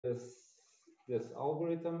this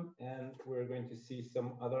algorithm, and we're going to see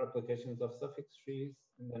some other applications of suffix trees,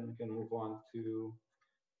 and then we can move on to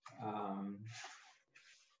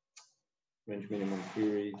range minimum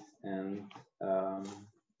queries and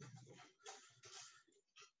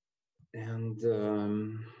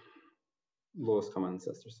lowest common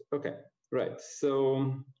ancestors. Okay, right.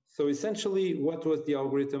 So essentially, what was the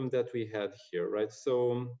algorithm that we had here, right?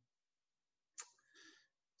 So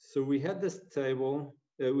we had this table.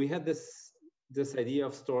 We had this idea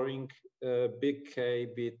of storing big K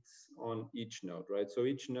bits on each node, right? So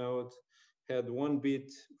each node had one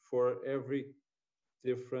bit for every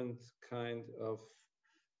different kind of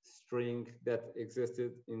string that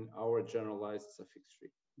existed in our generalized suffix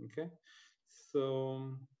tree. Okay,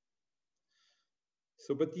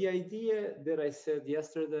 but the idea that I said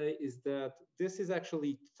yesterday is that this is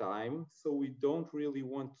actually time, so we don't really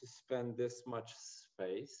want to spend this much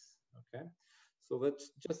space. Okay, so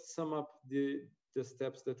let's just sum up the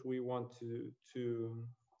steps that we want to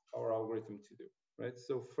our algorithm to do, right?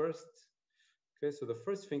 So first, okay, so the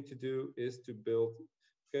first thing to do is to build.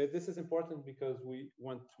 Okay, this is important because we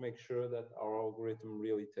want to make sure that our algorithm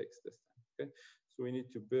really takes this time. Okay, so we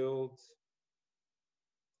need to build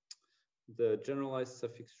the generalized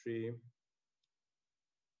suffix tree,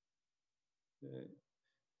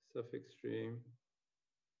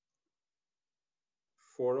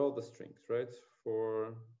 for all the strings, right?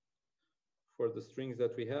 For the strings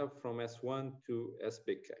that we have from S1 to S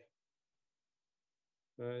big K,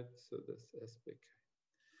 right? So this S big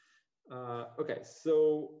K. Okay,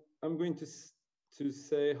 so I'm going to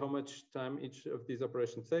say how much time each of these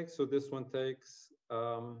operations takes. So this one takes,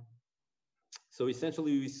 so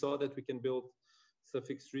essentially we saw that we can build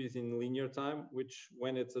suffix trees in linear time, which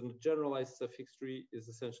when it's a generalized suffix tree is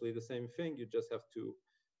essentially the same thing. You just have to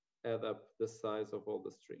add up the size of all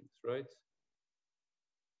the strings, right?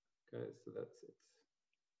 Okay, so that's it.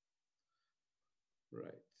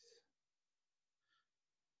 Right.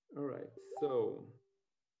 All right, so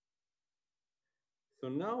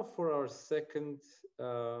now for our second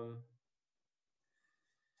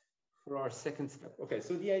step. Okay,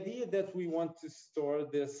 so the idea that we want to store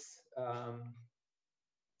this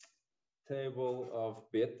table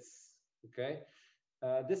of bits, okay,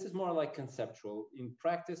 this is more like conceptual. In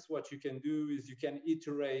practice, what you can do is you can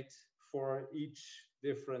iterate for each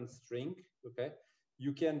different string, okay?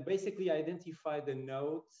 You can basically identify the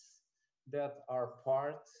nodes that are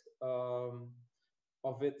part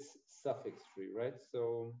of its suffix tree, right?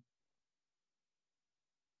 So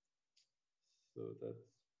that's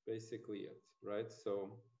basically it, right?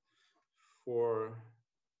 So for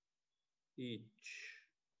each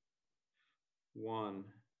one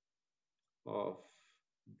of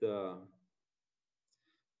the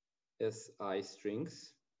SI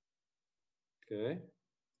strings, okay,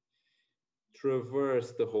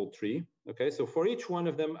 traverse the whole tree. Okay, so for each one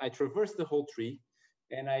of them, I traverse the whole tree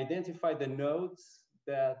and I identify the nodes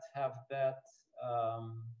that have that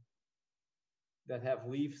have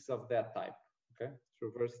leaves of that type. Okay,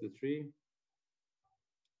 traverse the tree,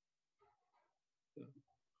 the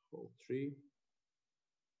whole tree.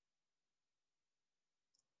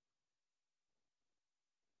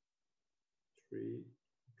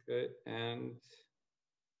 Okay, and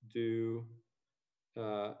do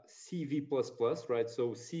CV++, right?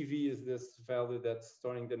 So CV is this value that's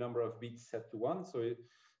storing the number of bits set to 1. So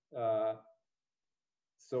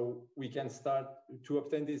so we can start to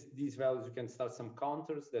obtain these values. You can start some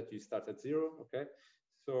counters that you start at 0. Okay,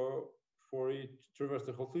 so for each traverse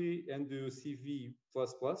the whole tree and do CV++.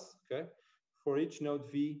 Okay, for each node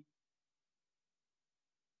V,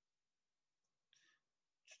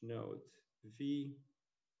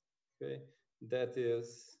 okay, that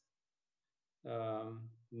is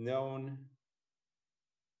known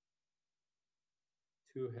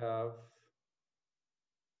to have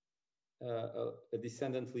a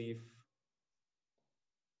descendant leaf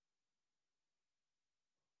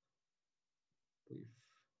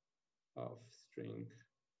of string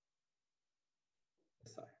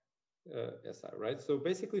SI, right? So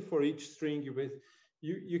basically for each string,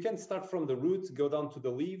 you can start from the roots, go down to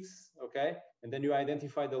the leaves, okay? And then you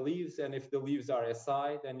identify the leaves, and if the leaves are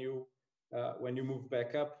SI, then you, when you move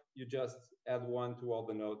back up, you just add 1 to all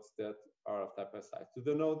the nodes that are of type SI. To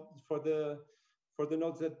the node, for the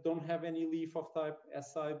nodes that don't have any leaf of type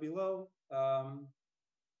SI below,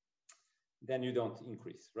 then you don't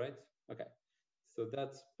increase, right? Okay, so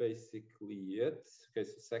that's basically it. Okay,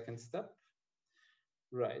 so second step.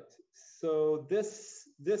 Right, so this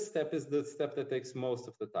step is the step that takes most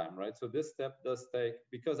of the time, right? So this step does take,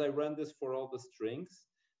 because I run this for all the strings,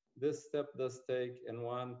 this step does take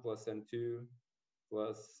N1 plus N2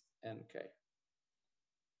 plus nk.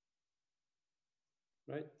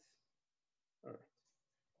 Right? All right.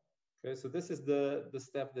 Okay, so this is the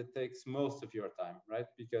step that takes most of your time, right?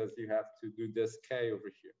 Because you have to do this k over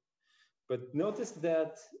here. But notice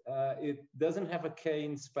that it doesn't have a k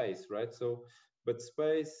in space, right? So, but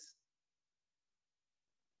space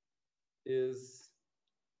is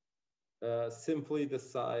simply the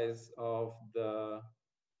size of the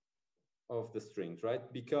strings,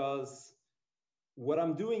 right? Because what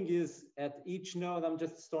I'm doing is at each node, I'm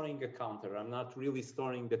just storing a counter. I'm not really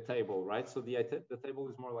storing the table, right? So the table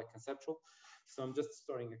is more like conceptual. So I'm just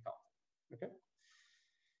storing a counter, okay?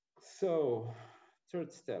 So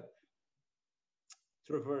third step,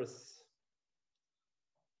 traverse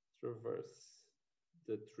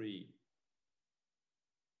the tree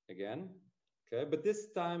again, okay? But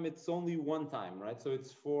this time it's only one time, right? So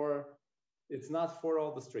it's not for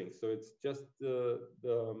all the strings. So it's just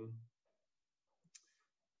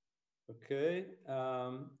okay,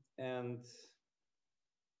 and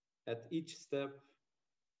at each step,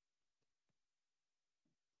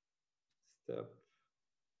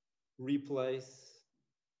 replace.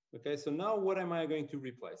 Okay, so now what am I going to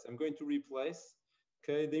replace? I'm going to replace,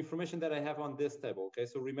 okay, the information that I have on this table. Okay,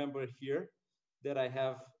 so remember here that I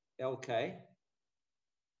have LK,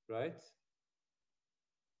 right?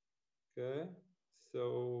 Okay,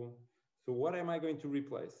 so what am I going to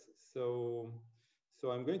replace? So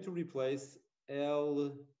I'm going to replace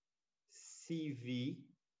LCV,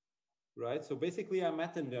 right? So basically I'm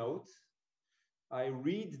at a node. I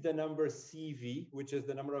read the number CV, which is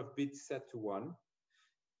the number of bits set to 1,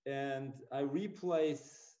 and I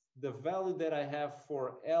replace the value that I have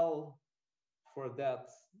for L for that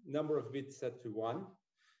number of bits set to 1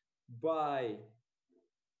 by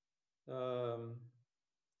the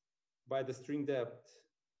string depth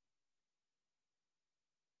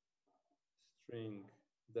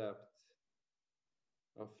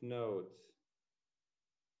of node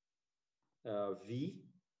V,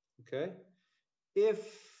 okay? If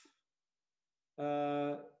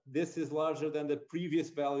this is larger than the previous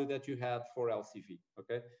value that you had for LCV,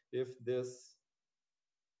 okay? If this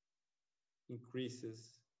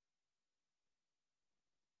increases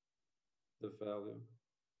the value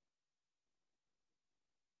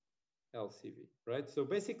LCV, right? So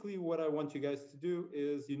basically what I want you guys to do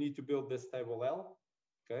is you need to build this table L,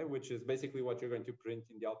 okay, which is basically what you're going to print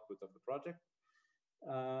in the output of the project.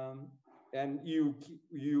 And you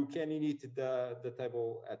can init the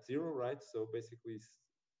table at 0, right? So basically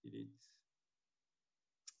you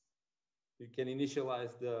can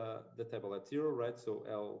initialize the table at 0, right? So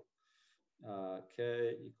L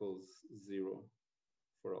k equals 0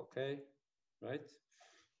 for LK, right?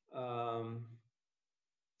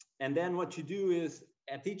 And then what you do is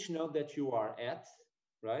at each node that you are at,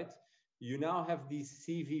 right? You now have these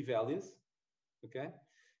CV values, okay?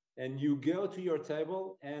 And you go to your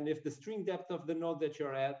table, and if the string depth of the node that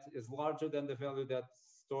you're at is larger than the value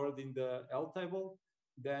that's stored in the L table,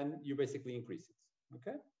 then you basically increase it,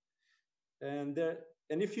 okay? And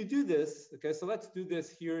if you do this, okay, so let's do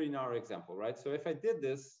this here in our example, right? So if I did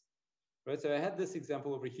this, right, so I had this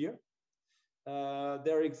example over here.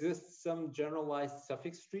 There exists some generalized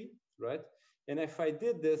suffix tree, right? And if I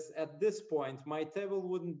did this at this point, my table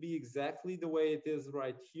wouldn't be exactly the way it is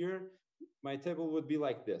right here. My table would be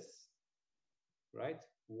like this, right?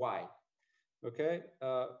 Why? Okay,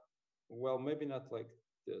 well, maybe not like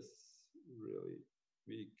this really,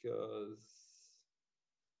 because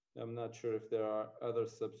I'm not sure if there are other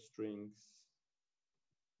substrings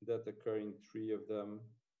that occur in 3 of them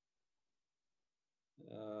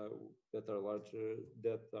that are larger,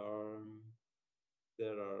 that are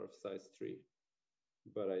of size 3,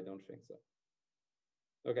 but I don't think so.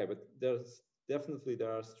 Okay, but there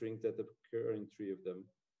are strings that occur in 3 of them.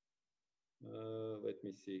 Let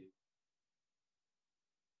me see.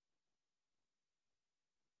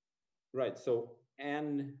 Right, so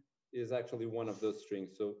N is actually one of those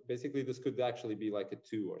strings. So basically this could actually be like a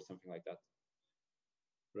 2 or something like that,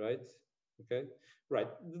 right? Okay, right.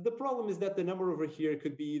 The problem is that the number over here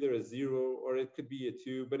could be either a 0 or it could be a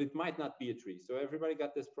 2, but it might not be a 3. So everybody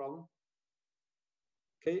got this problem?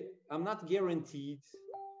 Okay, I'm not guaranteed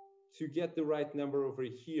to get the right number over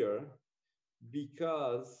here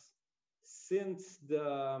because since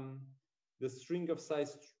the string of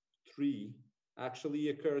size 3 actually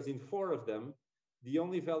occurs in 4 of them, the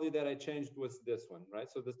only value that I changed was this one, right?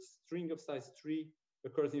 So the string of size 3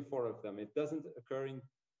 occurs in 4 of them. It doesn't occur in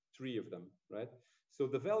 3 of them, right? So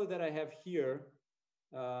the value that I have here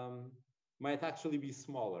might actually be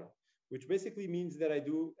smaller, which basically means that I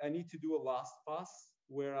need to do a last pass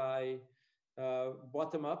where I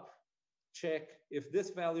bottom up check if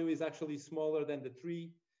this value is actually smaller than the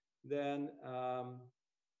 3, then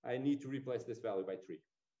I need to replace this value by 3.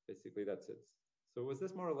 Basically, that's it. So was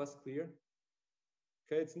this more or less clear?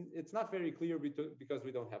 Okay, it's not very clear because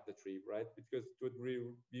we don't have the tree, right? Because it would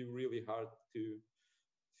be really hard to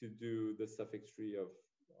do the suffix tree of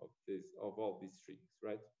all these strings,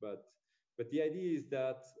 right? But the idea is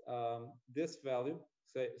that this value,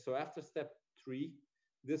 so after step 3,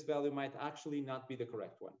 this value might actually not be the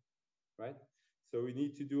correct one, right? So we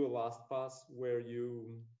need to do a last pass where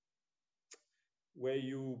you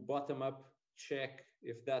bottom up check.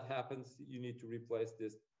 If that happens, you need to replace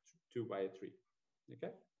this 2 by a 3.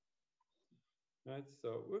 Okay. Right.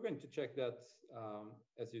 So we're going to check that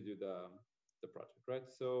as you do the project, right?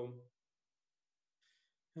 So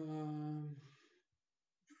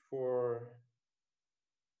for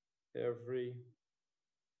every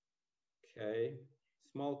k,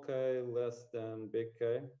 small k less than big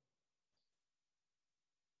K,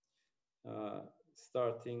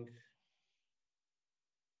 starting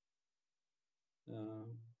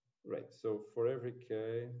right. So for every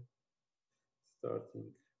k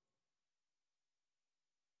starting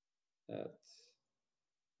at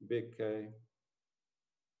big K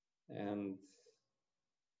and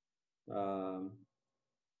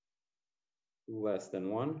less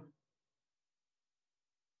than 1.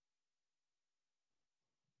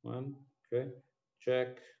 Okay.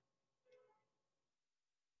 Check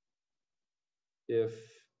if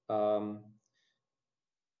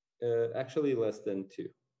actually less than 2,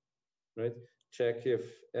 right? Check if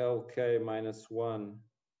LK minus 1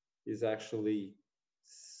 is actually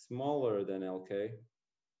smaller than LK,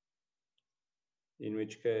 in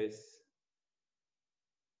which case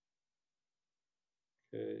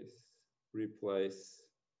replace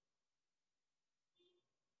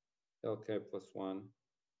LK plus 1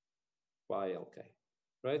 by LK,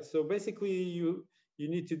 right? So basically you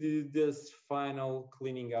need to do this final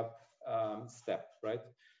cleaning up step, right?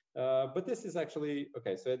 But this is actually,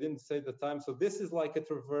 okay, so I didn't say the time. So this is like a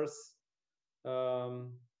traverse.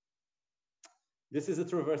 This is a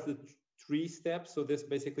traverse the 3 steps. So this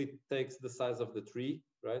basically takes the size of the tree,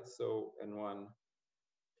 right? So N1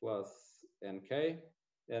 plus NK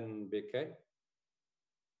and big K.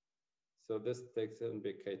 So this takes in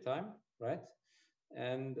big K time, right?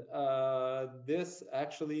 And this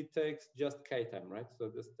actually takes just K time, right? So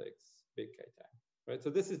this takes big K time, right? So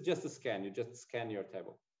this is just a scan. You just scan your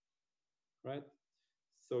table, right?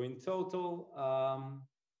 So in total,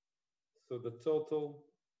 so the total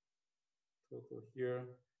here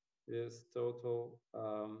is total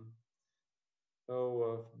O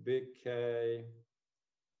of big K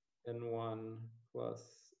N1 plus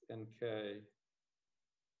NK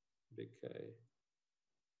big K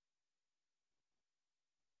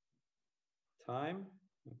time,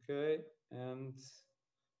 okay, and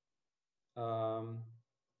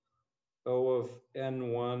O of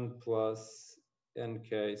N1 plus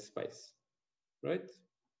NK space, right?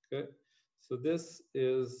 Okay, so this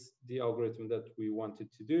is the algorithm that we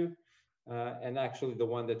wanted to do, and actually the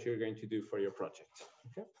one that you're going to do for your project,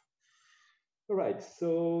 okay? All right,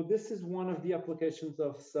 so this is one of the applications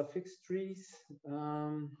of suffix trees.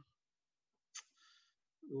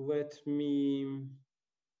 Let me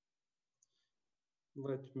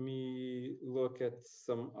look at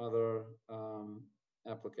some other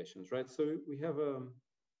applications, right? So we have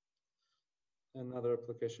another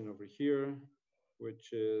application over here,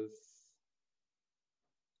 which is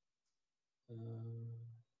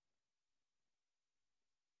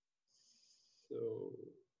so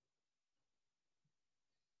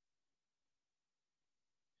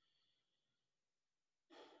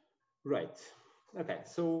right. Okay,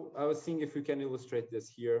 so I was seeing if we can illustrate this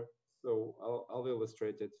here. So I'll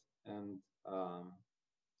illustrate it, and so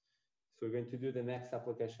we're going to do the next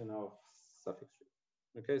application of suffix tree.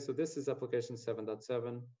 Okay, so this is application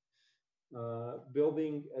 7.7,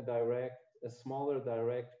 building a smaller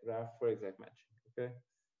direct graph for exact matching. Okay,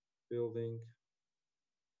 building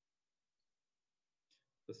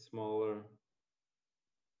a smaller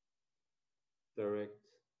directed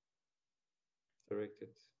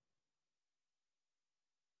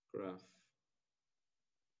graph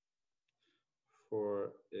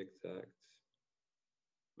for exact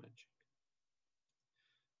matching.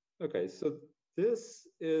 Okay, so this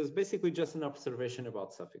is basically just an observation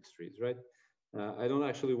about suffix trees, right? I don't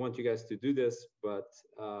actually want you guys to do this, but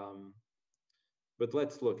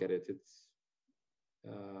let's look at it. It's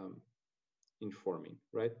informing,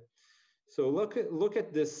 right? So look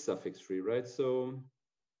at this suffix tree, right? So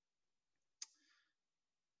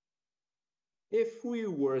if we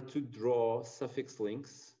were to draw suffix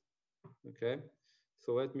links, okay,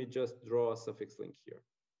 So let me just draw a suffix link here.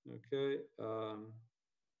 Okay.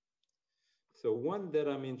 So one that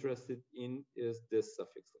I'm interested in is this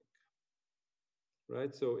suffix link,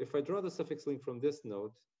 right? So if I draw the suffix link from this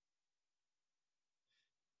node,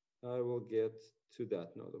 I will get to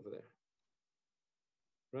that node over there,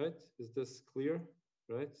 right? Is this clear,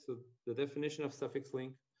 right? So the definition of suffix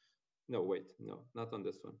link, no, wait, no, not on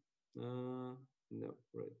this one. No,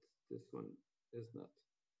 right, this one is not.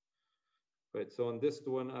 Right, so on this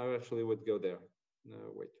one, I actually would go there.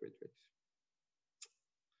 No, wait.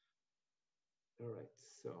 All right,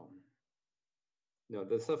 so no,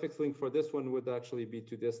 the suffix link for this one would actually be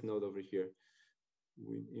to this node over here,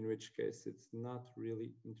 in which case it's not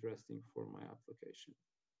really interesting for my application.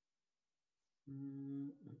 Let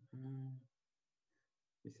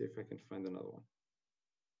me see if I can find another one.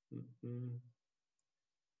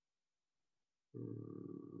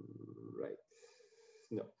 Right,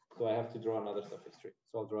 no, so I have to draw another suffix tree.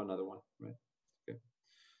 So I'll draw another one, right?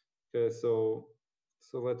 Okay, so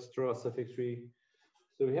let's draw a suffix tree.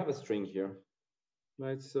 So we have a string here,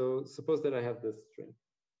 right? So suppose that I have this string,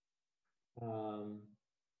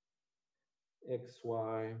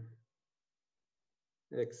 xy,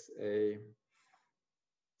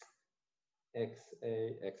 xa,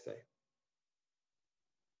 xa.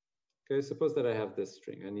 Okay, suppose that I have this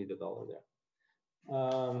string. I need $1 there.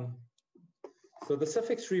 So the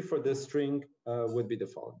suffix tree for this string would be the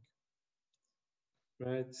following,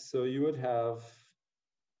 right? So you would have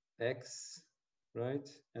x, right?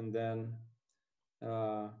 And then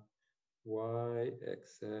y,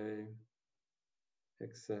 xa,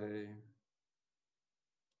 xa,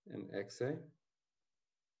 and xa,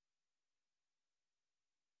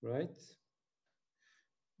 right?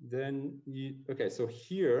 Then you, okay, so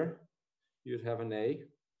here you'd have an a,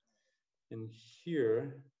 and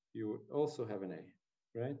here you would also have an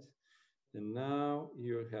a, right? And now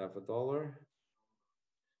you have $1,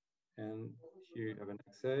 and here you have an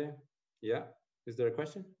xa. Yeah, is there a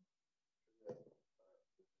question?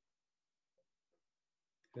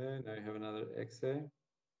 Okay, now you have another xa.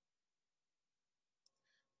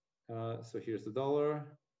 So here's $1,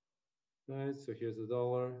 right? So here's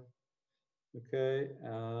 $1. Okay,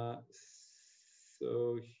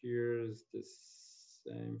 so here's the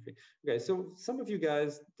same thing. Okay, so some of you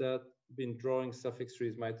guys that been drawing suffix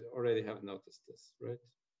trees might already have noticed this, right?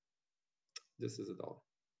 This is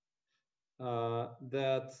 $1.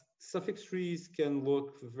 That suffix trees can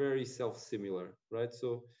look very self-similar, right?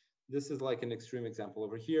 So this is like an extreme example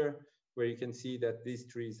over here, where you can see that these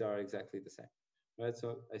trees are exactly the same, right?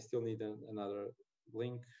 So I still need another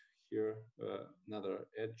link here, another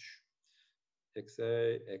edge,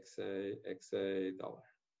 xa, $,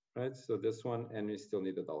 right? So this one, and we still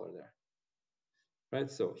need $1 there, right?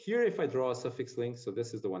 So here, if I draw a suffix link, so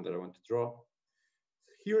this is the one that I want to draw.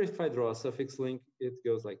 Here, if I draw a suffix link, it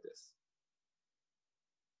goes like this,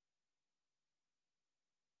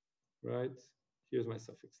 right? Here's my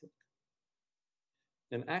suffix link.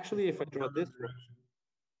 And actually, if I draw this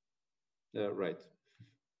one, right.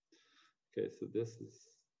 Okay, so this is,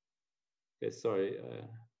 okay, sorry. I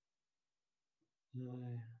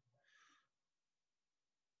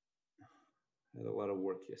had a lot of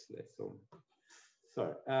work yesterday, so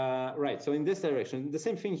sorry. Right, so in this direction, the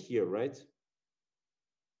same thing here, right?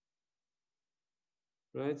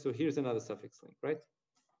 Right, so here's another suffix link, right?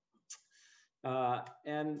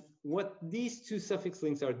 And what these two suffix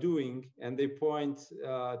links are doing, and they point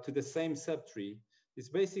to the same subtree, is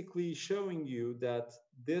basically showing you that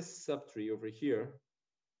this subtree over here,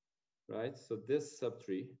 right? So this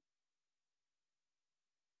subtree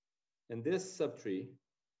and this subtree,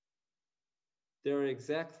 they're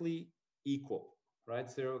exactly equal, right?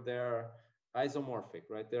 So they're isomorphic,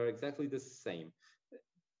 right? They're exactly the same.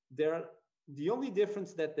 The only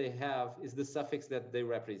difference that they have is the suffix that they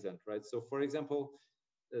represent, right? So for example,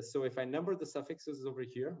 so if I number the suffixes over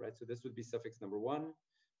here, right? So this would be suffix number 1,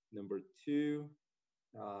 number 2,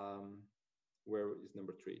 where is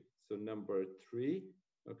number 3? So number 3,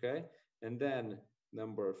 okay? And then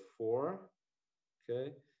number 4,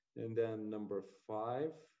 okay? And then number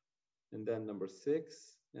 5, and then number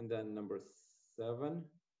 6, and then number 7,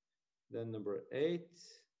 then number 8,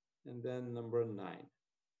 and then number 9,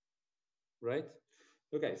 right?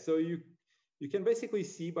 Okay, so you can basically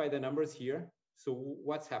see by the numbers here, so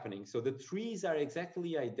what's happening. So the trees are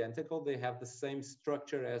exactly identical. They have the same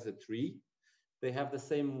structure as a tree. They have the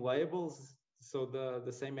same labels. So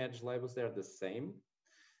the same edge labels, they're the same.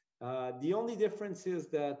 The only difference is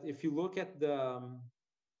that if you look at the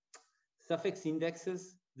suffix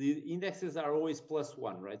indexes, the indexes are always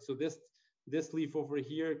 +1, right? So this leaf over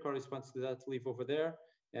here corresponds to that leaf over there,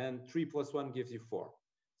 and 3 + 1 gives you 4.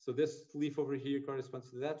 So this leaf over here corresponds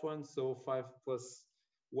to that one. So 5 plus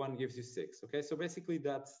 1 gives you 6. Okay, so basically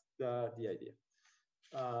that's the idea.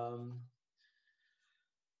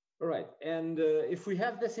 All right, and if we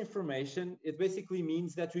have this information, it basically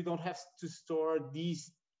means that we don't have to store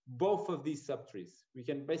both of these subtrees. We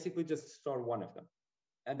can basically just store one of them,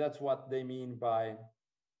 and that's what they mean by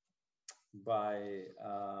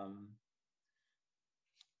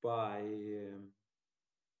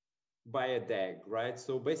a DAG, right?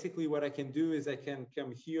 So basically what I can do is I can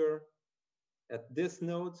come here at this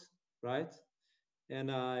node, right?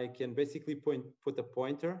 And I can basically put a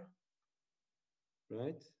pointer,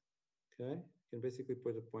 right? Okay, I can basically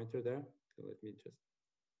put a pointer there. So let me just,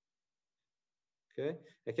 okay.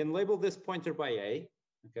 I can label this pointer by A,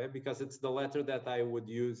 okay, because it's the letter that I would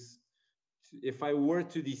use if I were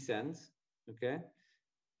to descend, okay.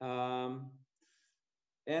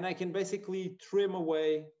 And I can basically trim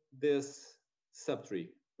away this subtree,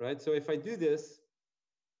 right? So if I do this,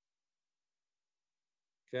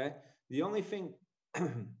 okay, the only thing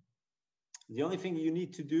you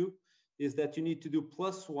need to do is that you need to do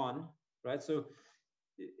 +1, right? So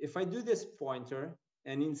if I do this pointer,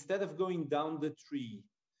 and instead of going down the tree,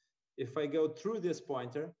 if I go through this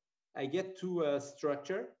pointer, I get to a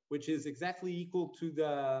structure which is exactly equal to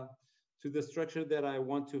the structure that I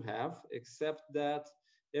want to have, except that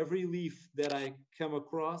every leaf that I come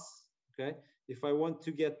across, okay, if I want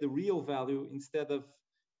to get the real value, instead of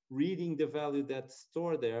reading the value that's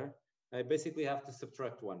stored there, I basically have to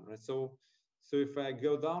subtract 1, right? So if I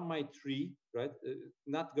go down my tree, right,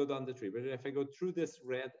 not go down the tree, but if I go through this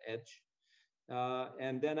red edge,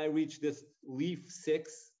 and then I reach this leaf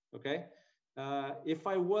 6, okay? If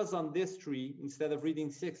I was on this tree, instead of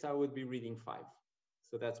reading 6, I would be reading 5.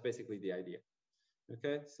 So that's basically the idea,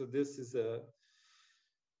 okay? So this is a,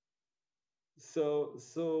 so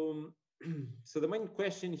the main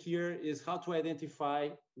question here is how to identify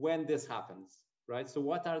when this happens, right? So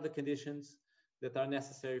what are the conditions that are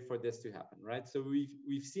necessary for this to happen, right? So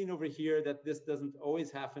we've seen over here that this doesn't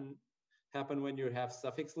always happen when you have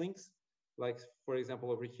suffix links. Like, for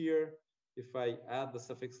example, over here, if I add the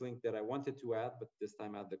suffix link that I wanted to add, but this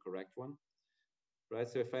time add the correct one, right?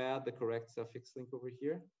 So if I add the correct suffix link over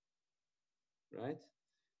here, right?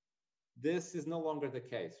 This is no longer the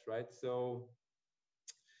case, right? So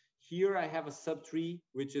here I have a subtree,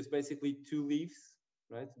 which is basically 2 leaves,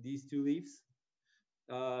 right? These 2 leaves.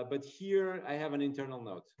 But here I have an internal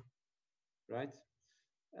node, right?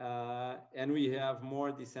 And we have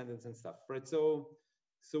more descendants and stuff, right? So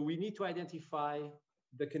we need to identify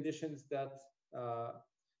the conditions that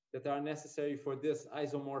are necessary for this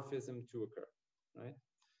isomorphism to occur, right?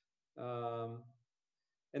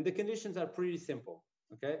 And the conditions are pretty simple,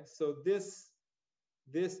 okay? So this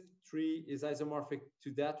tree is isomorphic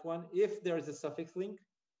to that one if there is a suffix link,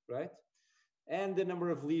 right? And the number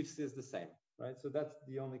of leaves is the same, right? So that's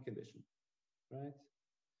the only condition, right?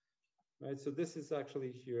 Right, so this is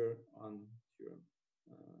actually here on here.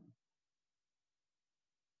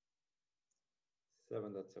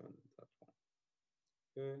 7.7.1.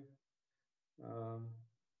 Okay.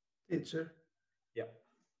 Teacher. Yeah.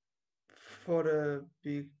 For a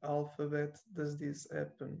big alphabet, does this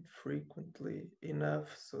happen frequently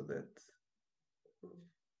enough so that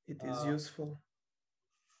it is useful?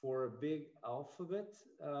 For a big alphabet,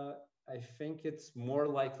 I think it's more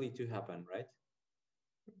likely to happen, right?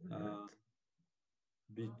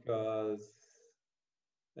 Because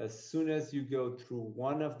as soon as you go through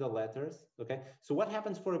one of the letters, okay? So what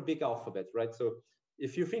happens for a big alphabet, right? So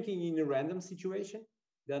if you're thinking in a random situation,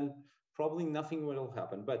 then probably nothing will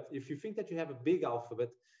happen. But if you think that you have a big alphabet,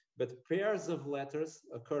 but pairs of letters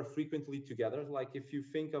occur frequently together, like if you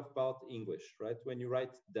think about English, right? When you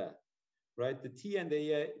write the, right? The T and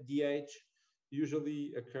the DH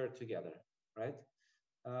usually occur together, right?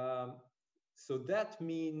 So that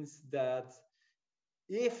means that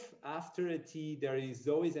if after a T there is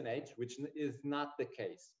always an H, which is not the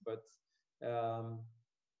case, but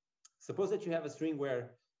suppose that you have a string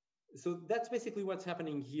where, so that's basically what's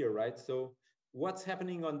happening here, right? So what's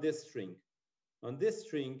happening on this string? On this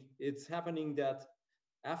string, it's happening that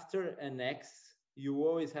after an X, you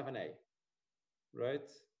always have an A,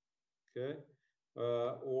 right? Okay,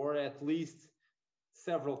 or at least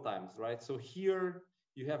several times, right? So here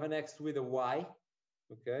you have an X with a Y,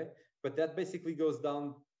 okay? But that basically goes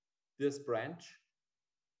down this branch,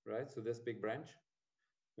 right? So this big branch,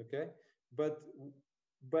 okay?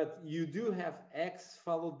 But you do have X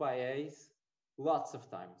followed by A's lots of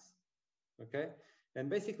times, okay? And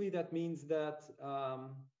basically that means that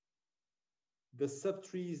the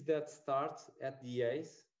subtrees that start at the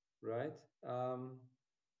A's, right,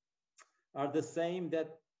 are the same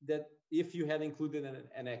that if you had included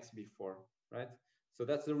an X before, right? So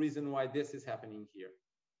that's the reason why this is happening here,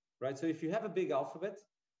 right? So if you have a big alphabet,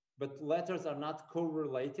 but letters are not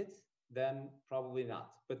correlated, then probably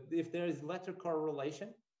not. But if there is letter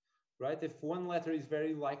correlation, right? If one letter is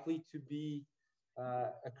very likely to be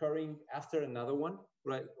occurring after another one,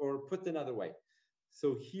 right? Or put another way.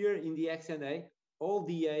 So here in the X and A, all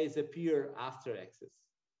the A's appear after X's,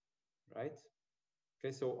 right?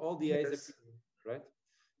 Okay, so all the A's appear, right?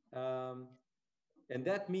 And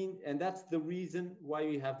that's the reason why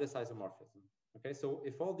you have this isomorphism. Okay, so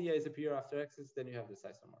if all the A's appear after X's, then you have this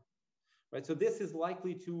isomorphism, right? So this is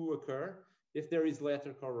likely to occur if there is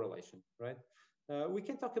letter correlation, right? We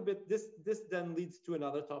can talk a bit, this then leads to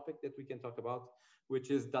another topic that we can talk about,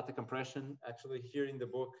 which is data compression. Actually, here in the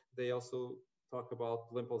book, they also talk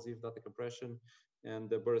about impulsive data compression and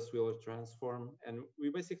the Burris-Wheeler transform. And we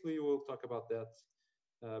basically will talk about that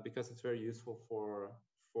because it's very useful for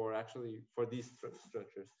these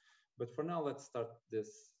structures. But for now, let's start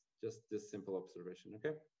just this simple observation,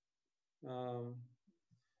 okay?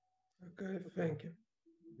 Okay, thank you.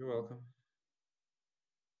 You're welcome.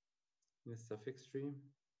 The suffix tree.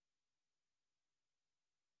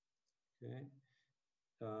 Okay.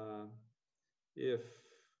 If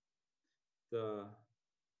the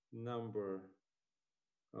number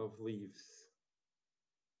of leaves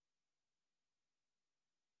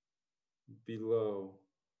below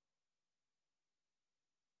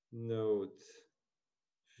node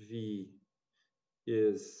V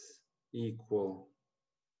is equal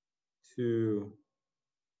to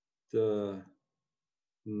the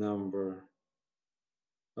number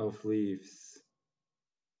of leaves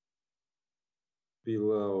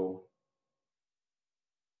below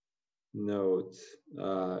node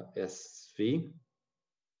SV.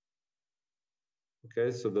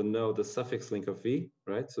 Okay, so the suffix link of V,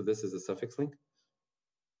 right? So this is a suffix link,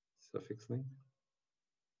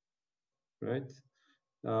 right?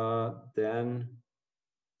 Then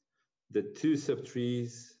the two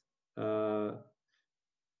subtrees are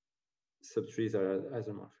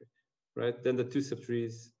isomorphic, right? Then the two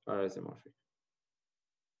subtrees are isomorphic.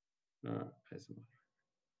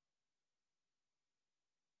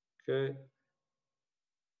 Okay.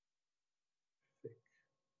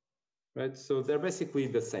 Right, so they're basically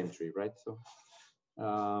the same tree, right? So,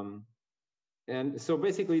 and so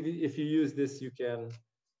basically, if you use this, you can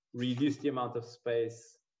reduce the amount of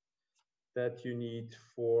space that you need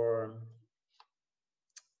for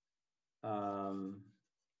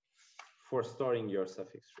storing your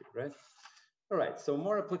suffix tree, right? All right, so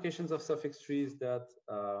more applications of suffix trees that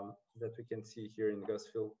that we can see here in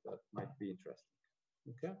Gusfield that might be interesting.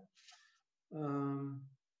 Okay.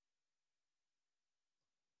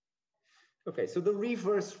 Okay, so the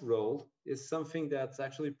reverse role is something that's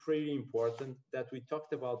actually pretty important that we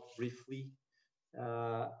talked about briefly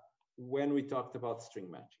when we talked about string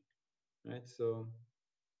matching, right? So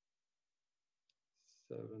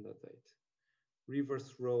 7.8,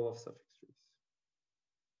 reverse role of suffix trees.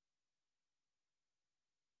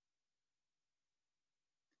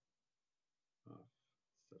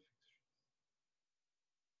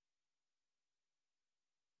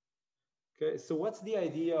 Okay, so what's the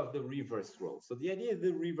idea of the reverse role? So the idea of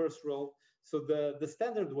the reverse role, so the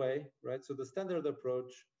standard way, right? So the standard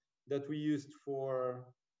approach that we used for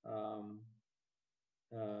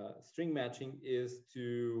string matching is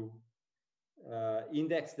to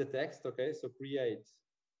index the text, okay? So create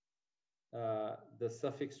the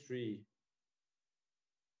suffix tree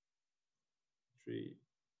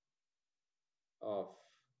of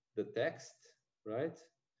the text, right?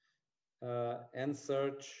 And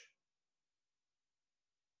search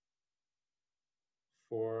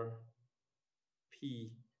for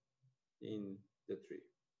P in the tree.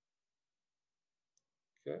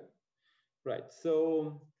 Okay, right.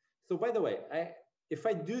 So by the way, if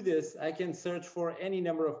I do this, I can search for any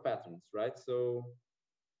number of patterns, right? So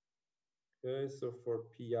okay, so for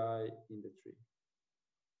PI in the tree.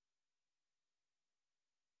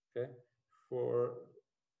 Okay, for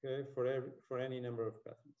any number of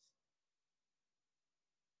patterns.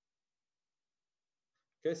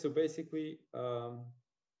 Okay, so basically patterns,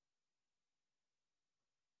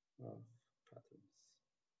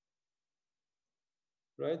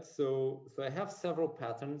 right? So I have several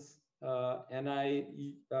patterns and I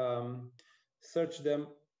search them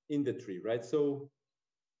in the tree, right? So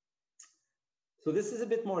this is a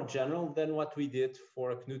bit more general than what we did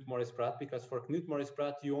for Knut-Morris-Pratt, because for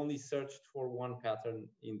Knut-Morris-Pratt, you only searched for one pattern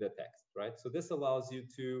in the text, right? So this allows you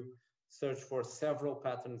to search for several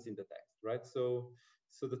patterns in the text, right? So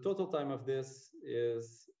the total time of this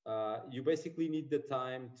is, you basically need the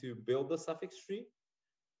time to build the suffix tree,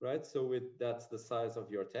 right? So that's the size of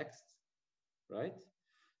your text, right?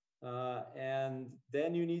 And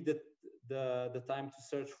then you need the time to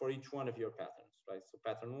search for each one of your patterns, right? So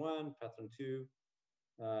pattern 1, pattern 2,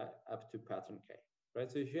 up to pattern K, right?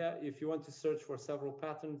 So if you want to search for several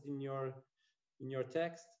patterns in your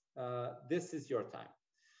text, this is your time.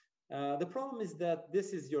 The problem is that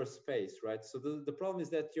this is your space, right? So the problem is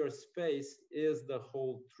that your space is the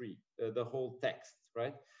whole tree, the whole text,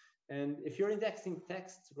 right? And if you're indexing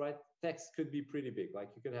text, right, text could be pretty big.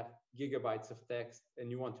 Like you could have gigabytes of text and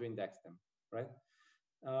you want to index them, right?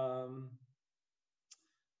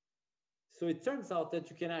 So it turns out that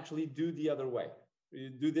you can actually do the other way.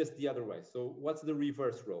 You do this the other way. So what's the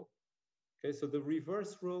reverse rule? Okay, so the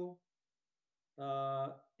reverse rule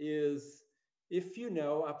is if you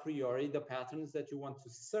know a priori the patterns that you want to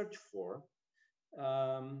search for,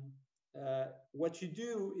 what you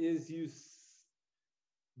do is you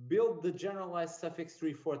build the generalized suffix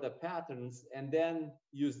tree for the patterns and then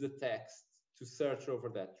use the text to search over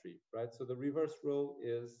that tree, right? So the reverse rule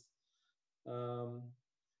is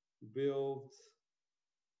build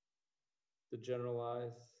the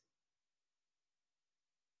generalized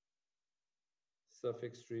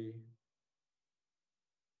suffix tree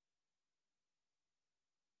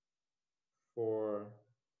for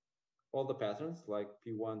all the patterns like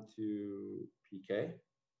P1 to PK.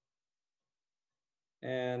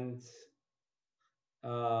 And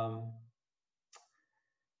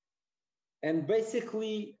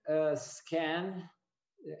basically scan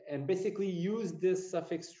and basically use this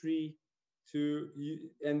suffix tree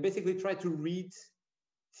and basically try to read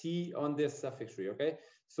T on this suffix tree, okay?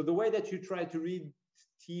 So the way that you try to read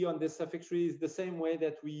T on this suffix tree is the same way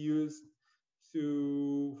that we use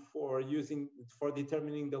for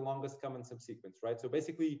determining the longest common subsequence, right? So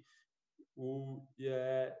basically, you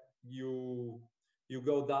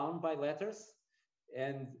go down by letters,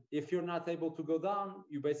 and if you're not able to go down,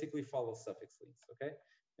 you basically follow suffix links, okay?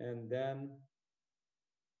 And then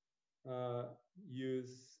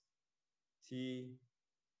use T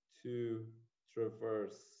to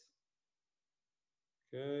traverse,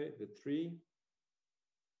 okay, the tree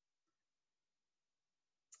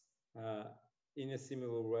in a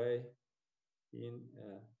similar way,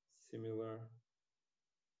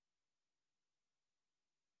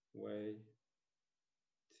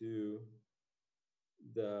 to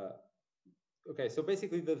okay, so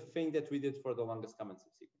basically the thing that we did for the longest common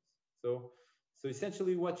subsequence. So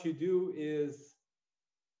essentially what you do is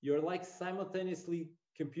you're like simultaneously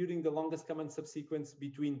computing the longest common subsequence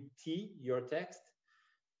between T, your text,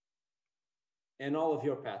 and all of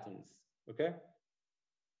your patterns, okay?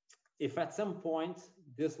 If at some point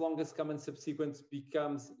this longest common subsequence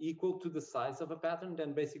becomes equal to the size of a pattern,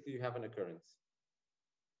 then basically you have an occurrence.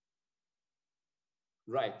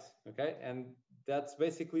 Right, okay, and that's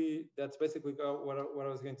basically what I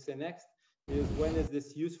was going to say next is when is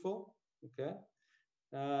this useful, okay?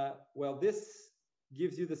 Well, this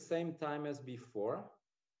gives you the same time as before,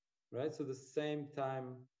 right? So the same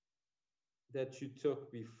time that you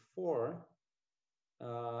took before.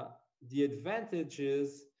 The advantage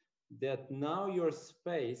is that now your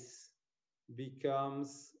space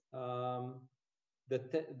becomes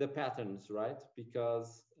the patterns, right?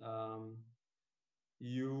 Because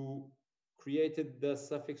you created the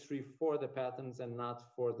suffix tree for the patterns and not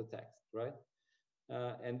for the text, right?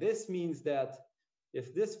 And this means that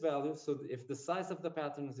if this value, so if the size of the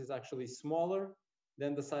patterns is actually smaller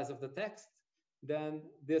than the size of the text, then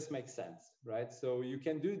this makes sense, right? So you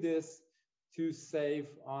can do this to save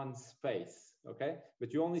on space, okay?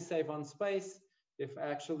 But you only save on space if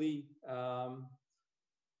actually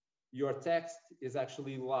your text is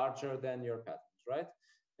actually larger than your patterns, right?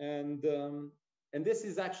 And this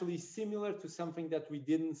is actually similar to something that we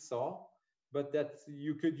didn't saw, but that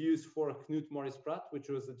you could use for Knut-Morris-Pratt, which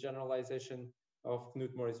was a generalization of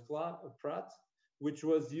Knut-Morris-Pratt, which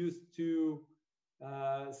was used to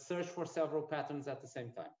search for several patterns at the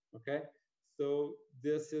same time, okay? So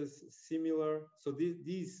this is similar. So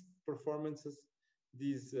these performances,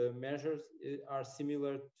 these measures are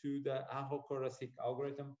similar to the Aava-Korasik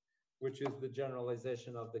algorithm, which is the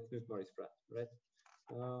generalization of the Knut-Morris-Pratt, right?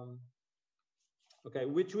 Okay,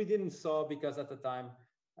 which we didn't saw because at the time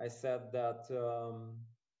I said that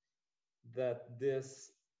that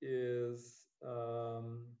this is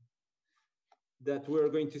that we're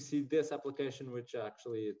going to see this application, which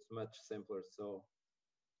actually it's much simpler. So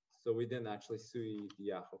we didn't actually see the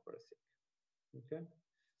Aava-Korasik. Okay.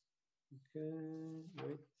 Okay.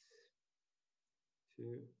 Wait. To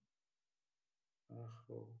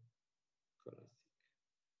Aava-Korasik.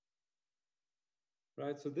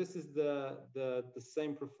 Right. So this is the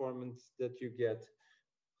same performance that you get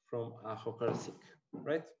from Aava,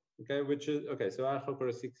 right? Okay, which is, okay, so Aava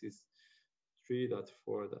is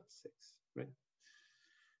 3.4.6, right?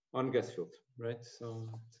 On gas field, right? So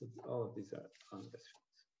all of these are on gas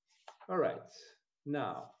field. All right,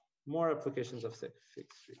 now more applications of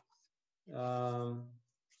fixed trees.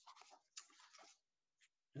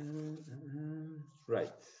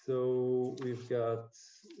 Right, so we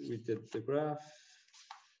did the graph,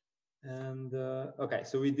 and okay,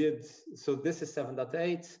 so this is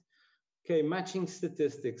 7.8. Okay, matching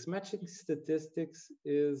statistics. Matching statistics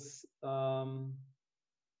is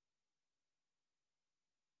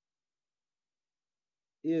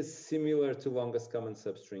similar to longest common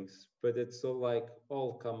substrings, but it's so like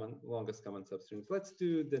all longest common substrings. Let's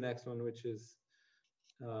do the next one, which is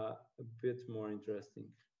a bit more interesting.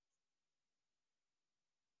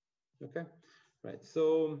 Okay, right.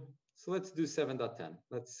 So let's do 7.10.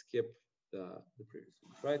 Let's skip the previous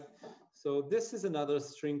one, right? So this is another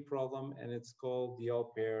string problem, and it's called the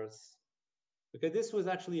all pairs. Okay, this was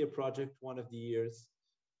actually a project one of the years,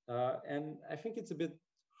 and I think it's a bit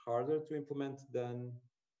harder to implement than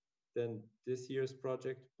this year's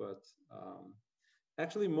project, but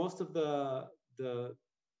actually most of the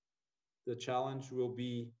challenge will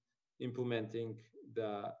be implementing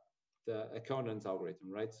the Conan's algorithm,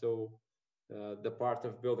 right? So the part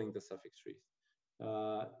of building the suffix trees.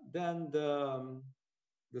 Then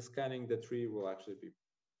the scanning the tree will actually be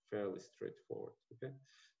fairly straightforward. Okay.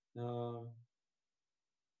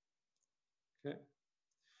 Okay.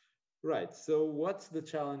 Right. So what's the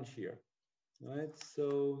challenge here? Right.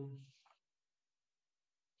 So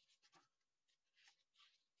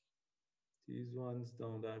these ones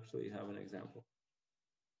don't actually have an example.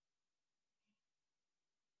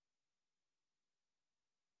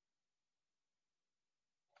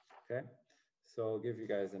 Okay, so I'll give you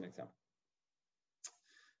guys an example.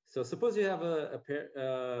 So suppose you have a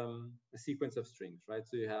sequence of strings, right?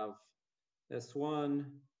 So you have S1,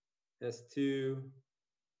 S2,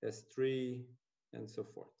 S3, and so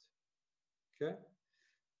forth. Okay.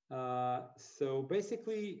 So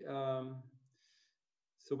basically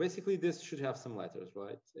this should have some letters,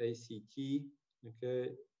 right? ACT.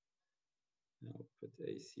 Okay. I'll put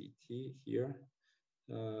ACT here.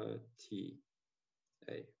 T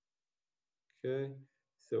A. Okay,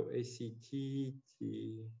 so ACT, T.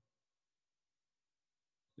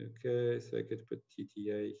 Okay, so I could put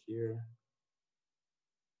TTA here.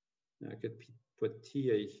 I could put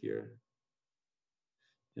TA here.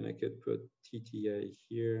 And I could put TTA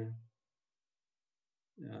here.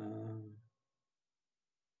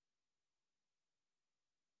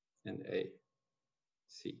 And A,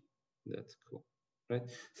 C. That's cool, right?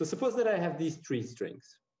 So suppose that I have these three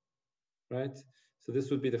strings, right? So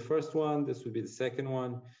this would be the first one, this would be the second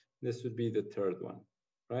one, this would be the third one,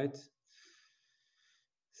 right?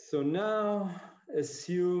 So now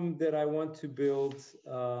assume that I want to build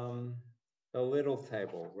a little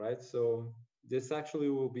table, right? So this actually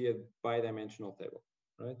will be a bidimensional table,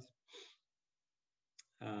 right?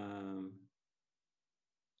 So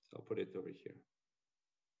I'll put it over here.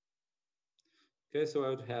 Okay, so I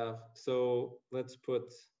would have, so let's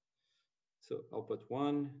put, so I'll put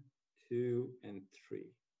 1, 2, and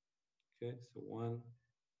 3. Okay, so 1,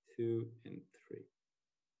 2, and 3.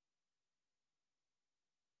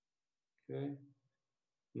 Okay.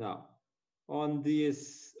 Now, on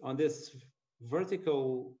this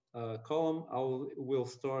vertical column, we'll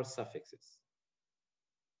store suffixes.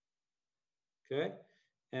 Okay,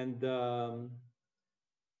 and the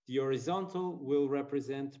horizontal will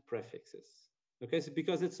represent prefixes. Okay, so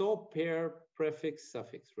because it's all pair prefix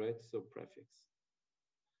suffix, right? So prefix.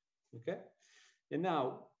 Okay, and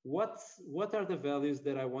now what are the values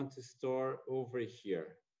that I want to store over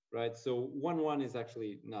here, right? So 1, 1 is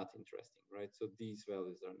actually not interesting, right? So these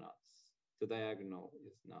values are not. The diagonal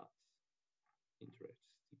is not interesting.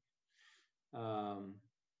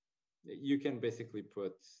 You can basically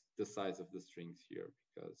put the size of the strings here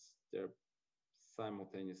because they're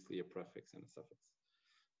simultaneously a prefix and a suffix.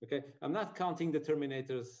 Okay, I'm not counting the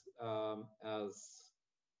terminators as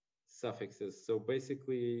suffixes. So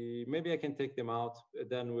basically, maybe I can take them out,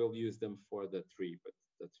 then we'll use them for the tree, but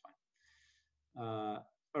that's fine.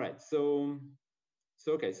 All right, so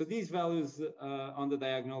okay, so these values on the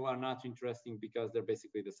diagonal are not interesting because they're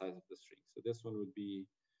basically the size of the string. So this one would be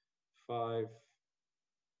 5.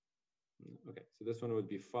 Okay, so this one would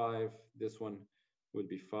be 5, this one would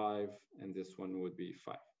be 5, and this one would be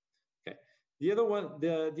 5. Okay, the other one,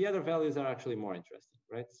 the other values are actually more interesting,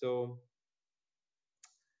 right? So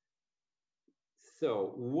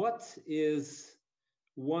what is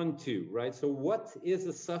 1, 2, right? So what is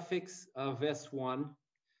a suffix of S1,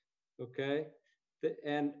 okay,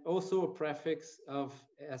 and also a prefix of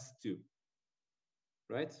S2,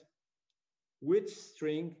 right? Which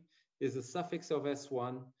string is a suffix of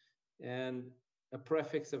S1 and a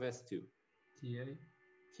prefix of S2? TA.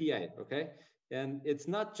 TA, okay? And it's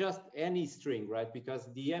not just any string, right? Because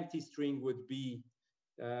the empty string would be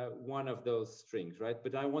one of those strings, right?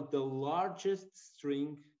 But I want the largest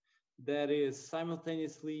string that is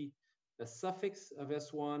simultaneously a suffix of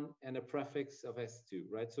S1 and a prefix of S2,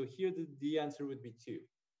 right? So here the answer would be 2,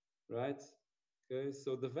 right? Okay,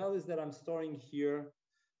 so the values that I'm storing here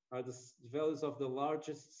are the values of the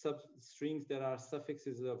largest substrings that are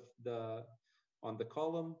suffixes of on the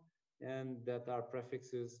column and that are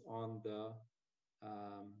prefixes on the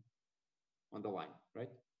line,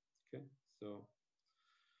 right? Okay,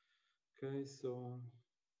 so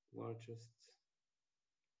largest.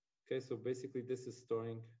 Okay, so basically this is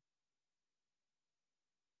storing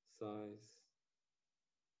size.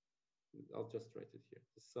 I'll just write it here.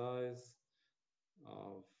 The size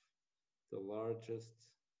of the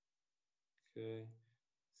largest, okay,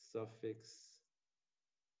 suffix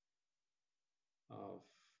of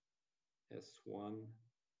S1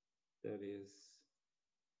 that is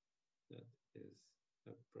a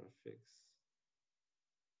prefix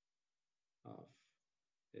of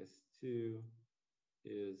S2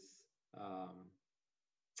 is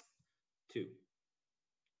 2.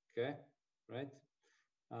 Okay, right?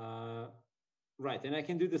 Right, and I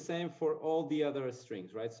can do the same for all the other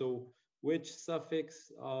strings, right? So which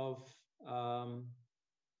suffix of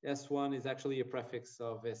S1 is actually a prefix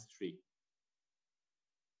of S3?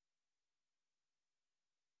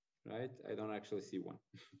 Right, I don't actually see one.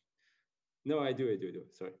 No, I do,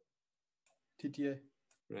 sorry. TTA.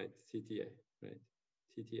 Right, TTA, right,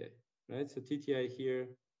 TTA, right? So TTA here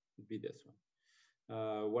would be this one.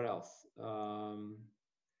 What else?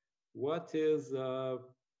 What is a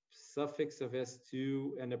suffix of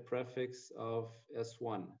S2 and a prefix of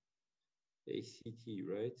S1? ACT,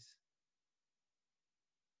 right?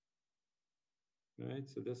 Right,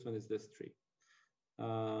 so this one is this tree.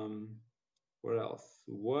 What else?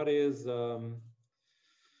 What is a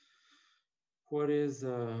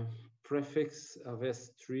prefix of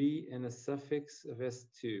S3 and a suffix of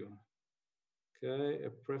S2? Okay, a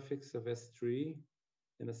prefix of S3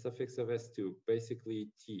 and a suffix of S2, basically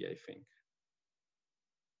T, I think.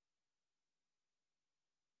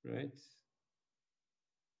 Right?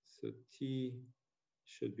 So T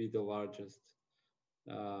should be the largest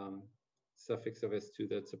suffix of S2,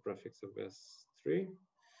 that's a prefix of S3.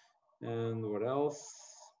 And what else?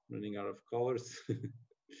 Running out of colors.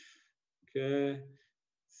 Okay,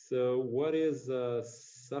 so what is a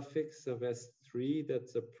suffix of S3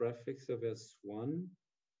 that's a prefix of S1?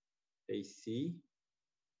 AC.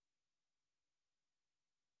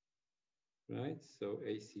 Right, so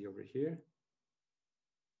AC over here.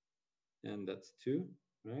 And that's 2,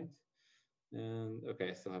 right? And okay,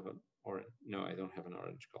 I still have an orange. No, I don't have an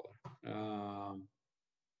orange color.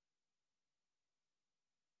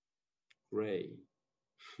 Gray.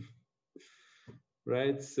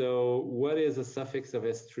 Right, so what is a suffix of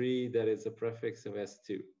S3 that is a prefix of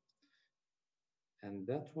S2? And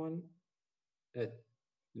that one, TAC,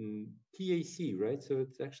 right? So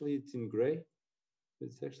it's in gray.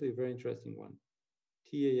 It's actually a very interesting one.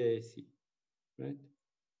 TAAC, right?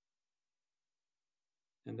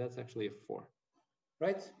 And that's actually a 4,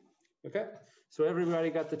 right? Okay, so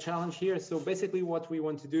everybody got the challenge here. So basically what we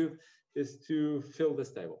want to do is to fill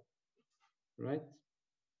this table, right?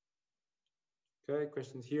 Okay,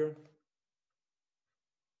 questions here?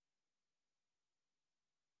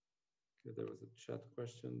 Okay, there was a chat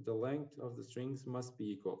question. The length of the strings must be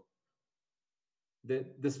equal.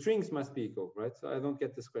 The strings must be equal, right? So I don't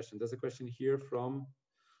get this question. There's a question here from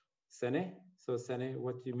Sene. So Sene,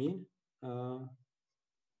 what do you mean?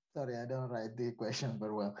 Sorry, I don't write the question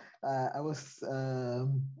very well. I was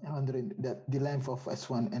wondering that the length of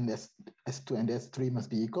S1 and S2 and S3 must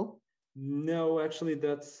be equal? No, actually,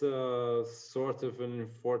 that's sort of an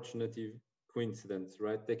unfortunate coincidence,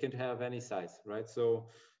 right? They can have any size, right? So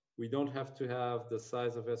we don't have to have the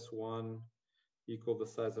size of S1 equal the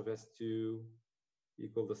size of S2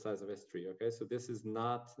 equal the size of S3, okay? So this is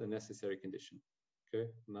not a necessary condition,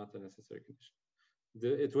 okay? Not a necessary condition.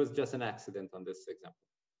 It was just an accident on this example,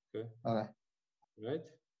 okay? Okay. Right?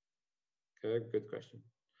 Okay, good question.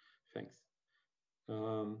 Thanks.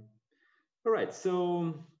 All right,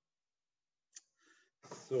 so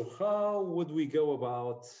how would we go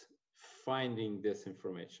about finding this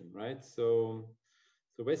information, right? So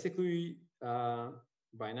basically,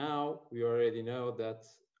 by now, we already know that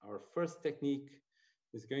our first technique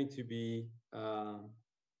is going to be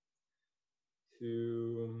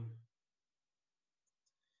to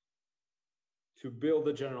build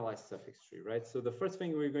the generalized suffix tree, right? So the first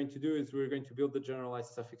thing we're going to do is we're going to build the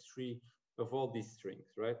generalized suffix tree of all these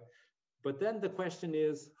strings, right? But then the question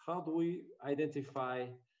is, how do we identify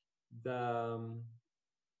the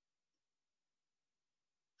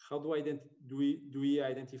do we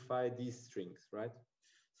identify these strings, right?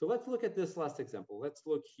 So let's look at this last example. Let's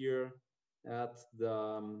look here at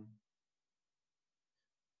the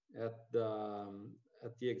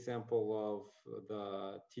example of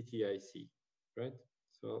the TTIC, right?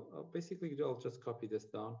 So I'll just copy this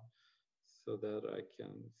down so that I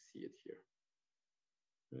can see it here,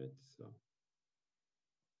 right?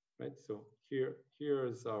 So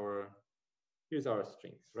here's our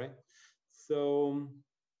strings, right? So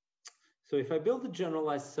if I build a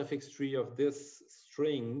generalized suffix tree of this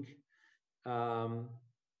string, well,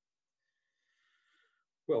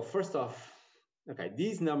 first off, okay,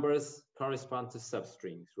 these numbers correspond to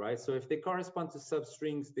substrings, right? So if they correspond to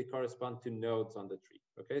substrings, they correspond to nodes on the tree.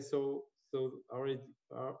 Okay, so our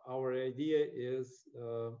idea is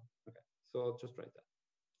okay. So I'll just write that.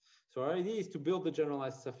 So our idea is to build the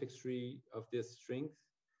generalized suffix tree of this strings,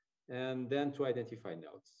 and then to identify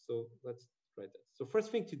nodes. So let's write that. So first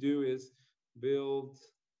thing to do is build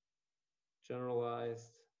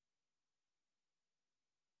generalized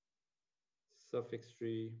suffix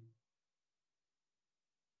tree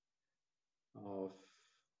of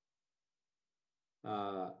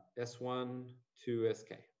S1 to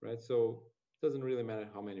SK, right? So it doesn't really matter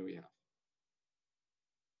how many we have.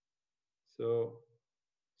 So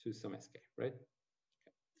to some SK, right?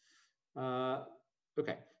 Okay.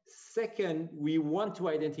 Okay. Second, we want to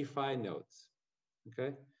identify nodes.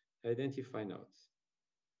 Okay, identify nodes.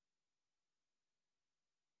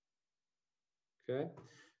 Okay,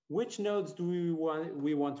 which nodes do we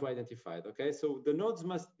want to identify? Okay, so the nodes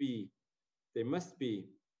must be a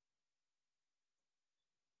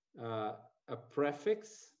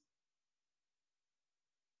prefix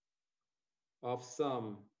of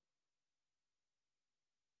some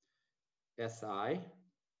SI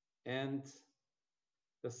and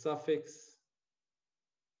the suffix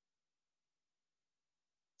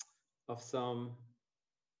of some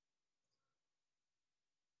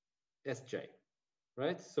SJ,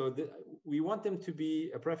 right? So we want them to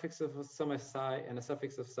be a prefix of some SI and a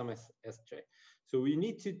suffix of some SJ. So we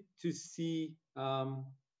need to see, so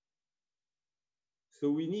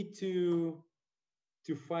we need to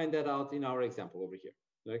find that out in our example over here.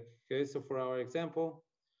 Okay, so for our example,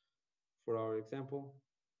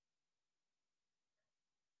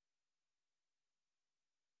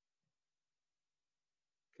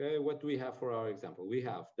 okay, what do we have for our example? We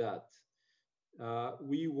have that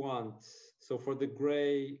we want, so for the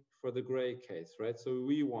gray case, right? So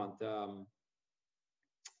we want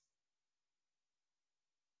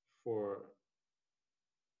for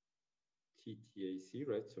TTAC,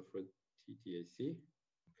 right? So for TTAC,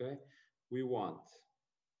 okay, we want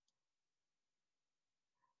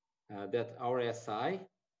that our SI,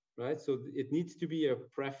 right? So it needs to be a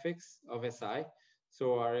prefix of SI.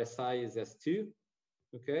 So our SI is S2,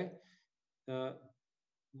 okay? Not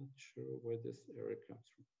sure where this error comes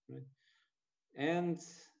from, right? And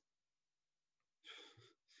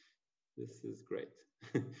this is great.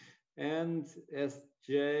 And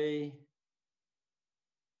SJ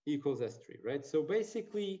equals S3, right? So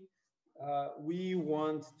basically, we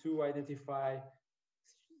want to identify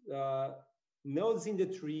nodes in the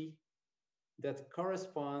tree that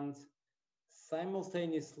correspond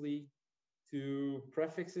simultaneously to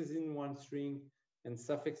prefixes in one string and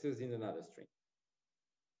suffixes in another string,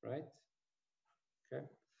 right? Okay.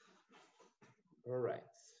 All right.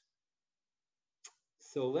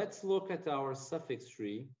 So let's look at our suffix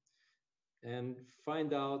tree and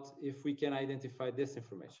find out if we can identify this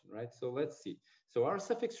information, right? So let's see. So our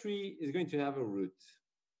suffix tree is going to have a root,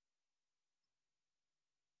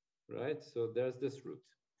 right? So there's this root.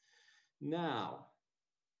 Now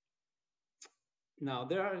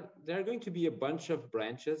there are going to be a bunch of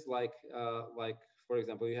branches, like for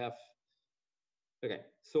example, you have, okay,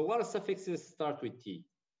 so a lot of suffixes start with T,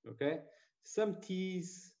 okay? Some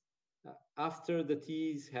T's, after the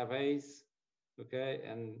T's have A's, okay,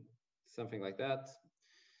 and something like that.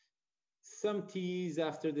 Some T's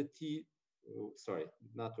after the T, oh, sorry,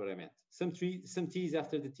 not what I meant. Some T's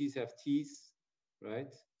after the T's have T's,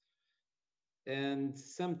 right? And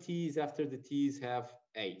some T's after the T's have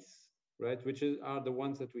A's, right? Which are the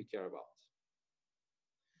ones that we care about.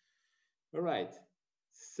 All right,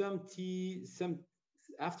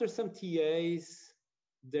 after some TAs,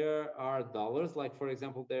 there are dollars. Like for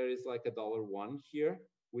example, there is like a $1 here,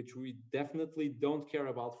 which we definitely don't care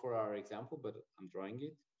about for our example, but I'm drawing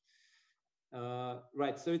it.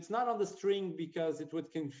 Right, so it's not on the string because it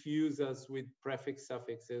would confuse us with prefix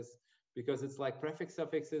suffixes, because it's like prefix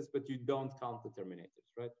suffixes, but you don't count the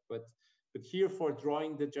terminators, right? But here for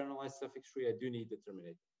drawing the generalized suffix tree, I do need the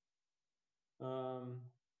terminator.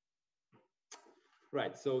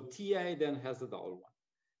 Right, so TA then has a $1.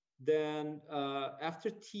 Then after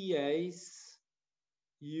TAs,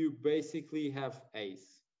 you basically have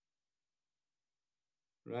A's,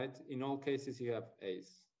 right? In all cases, you have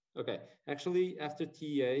A's. Okay, actually, after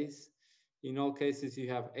TAs, in all cases, you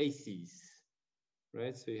have ACs,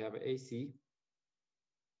 right? So you have AC.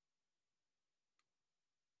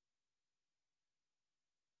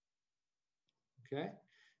 Okay,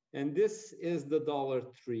 and this is the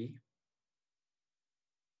 $3.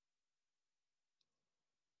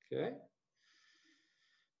 Okay.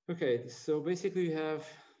 Okay, so basically you have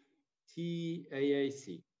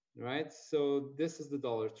TAAC, right? So this is the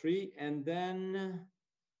 $3, and then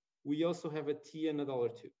we also have a T and a $2.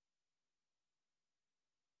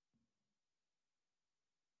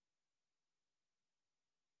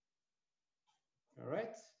 All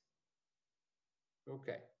right.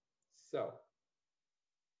 Okay. So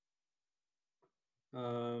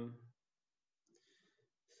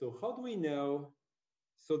how do we know?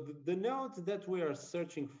 So the nodes that we are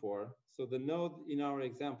searching for, so the node in our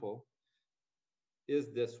example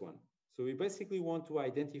is this one. So we basically want to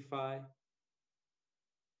identify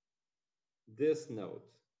this node.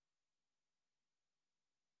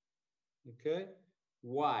 Okay.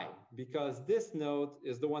 Why? Because this node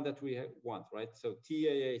is the one that we want, right? So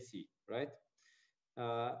TAAC, right?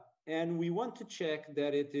 And we want to check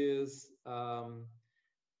that it is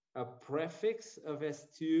a prefix of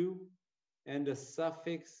S2 and a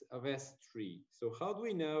suffix of S3. So how do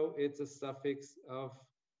we know it's a suffix of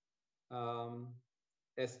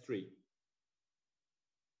S3?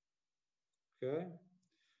 Okay.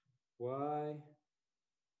 Why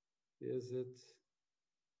is it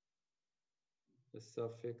a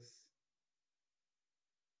suffix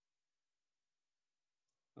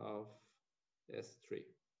of S3?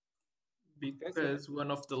 Because one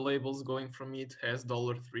of the labels going from it has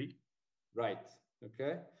 $3. Right.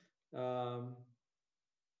 Okay.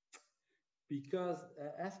 Because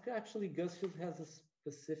actually Gusfield has a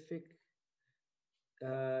specific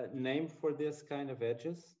name for this kind of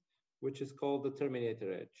edges, which is called the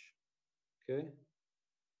terminator edge. Okay.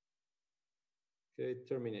 Okay,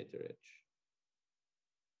 terminator edge.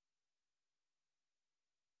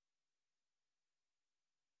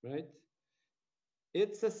 Right?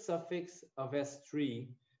 It's a suffix of S3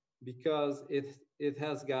 because it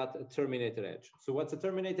has got a terminator edge. So what's a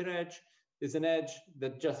terminator edge? Is an edge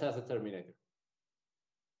that just has a terminator.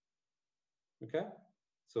 Okay?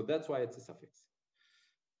 So that's why it's a suffix.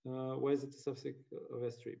 Why is it a suffix of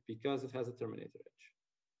S3? Because it has a terminator edge.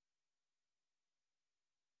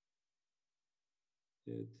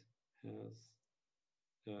 It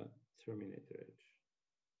has a terminator edge.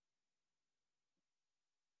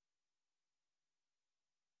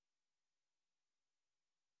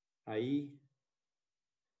 i.e.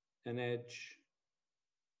 an edge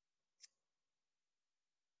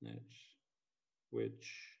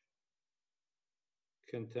which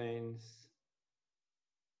contains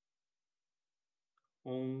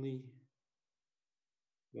only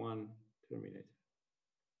one terminator.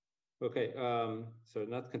 Okay, so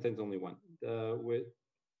not contains only one.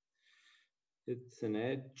 It's an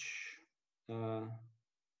edge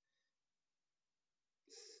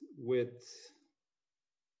with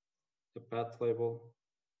a path label,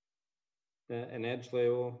 an edge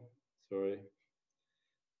label, sorry,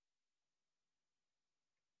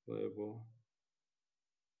 label,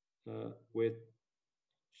 which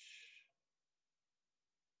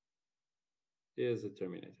is a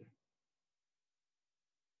terminator,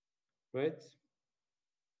 right?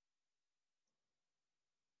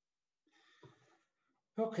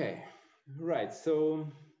 Okay, right, so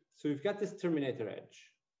we've got this terminator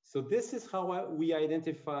edge. So this is how we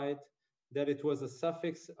identified that it was a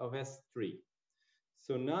suffix of S3.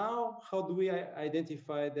 So now, how do we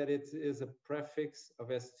identify that it is a prefix of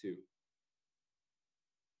S2?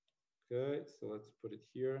 Okay, so let's put it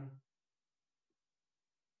here.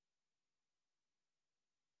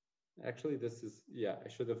 Actually, this is, yeah, I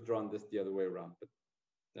should have drawn this the other way around, but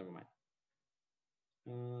never mind.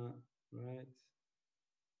 Right.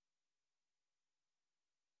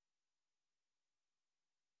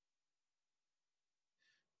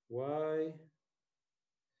 Why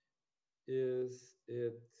is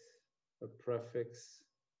it a prefix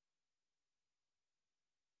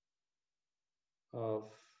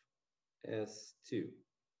of S2,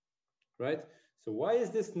 right? So why is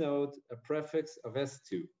this node a prefix of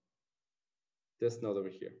S2? this node over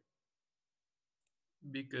here.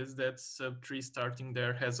 Because that subtree starting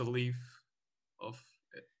there has a leaf of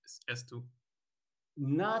S2.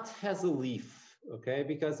 Not has a leaf, okay?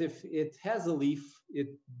 Because if it has a leaf,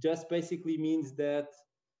 it just basically means that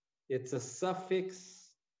it's a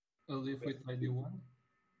suffix. A leaf with ID 1?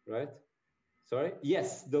 Right? Sorry?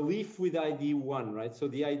 Yes, the leaf with ID 1, right? So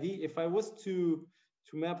the ID, if I was to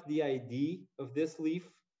map the ID of this leaf,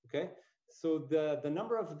 okay? So the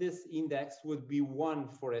number of this index would be 1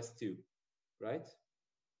 for S2, right?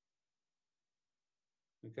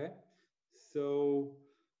 Okay? So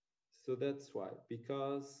that's why,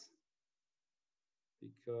 because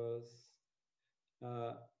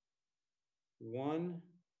one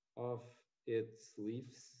of its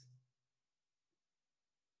leaves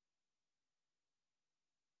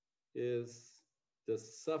is the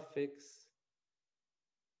suffix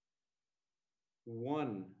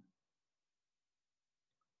 1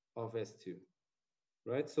 of S2,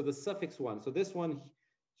 right? So the suffix 1. So this one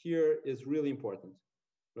here is really important,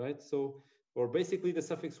 right? So, or basically the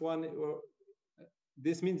suffix 1, or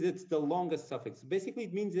this means it's the longest suffix. Basically,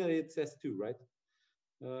 it means that it's S2, right?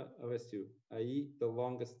 Of S2, i.e. the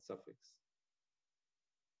longest suffix.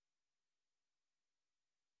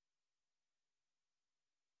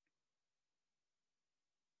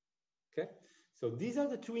 Okay, so these are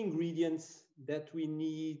the two ingredients that we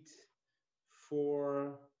need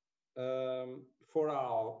for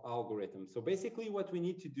our algorithm. So basically what we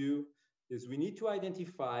need to do is we need to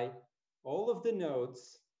identify all of the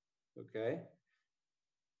nodes, okay,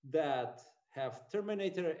 that have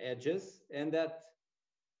terminator edges and that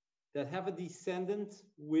have a descendant,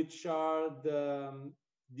 which are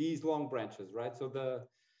these long branches, right? So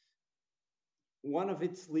one of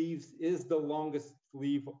its leaves is the longest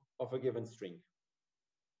leaf of a given string.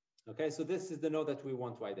 Okay, so this is the node that we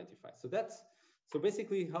want to identify. So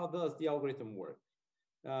basically, how does the algorithm work?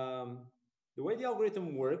 The way the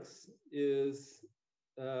algorithm works is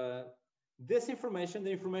this information,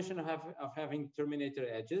 the information of having terminator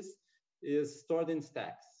edges, is stored in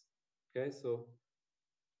stacks. Okay, so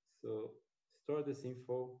store this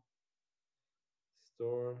info,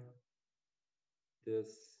 store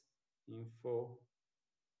this info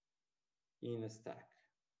in a stack,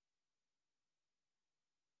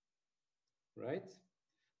 right?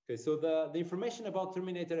 Okay, so the information about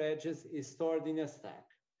terminator edges is stored in a stack.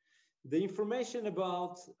 The information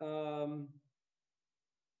about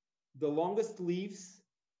the longest leaves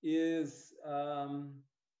is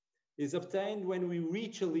obtained when we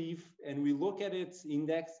reach a leaf and we look at its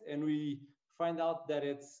index and we find out that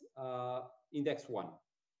it's index 1.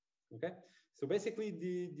 Okay, so basically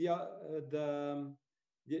the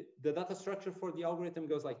data structure for the algorithm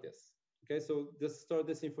goes like this. Okay, so this store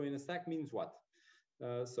this info in a stack means what?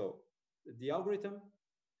 So the algorithm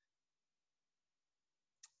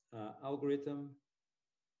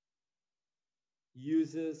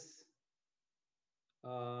uses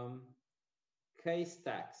k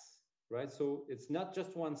stacks, right? So it's not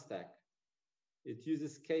just one stack. It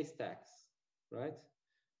uses k stacks, right?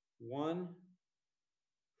 One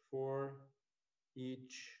for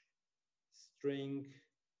each string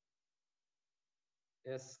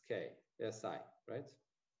si, right?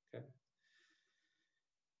 Okay.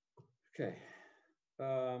 Okay.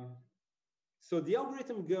 So the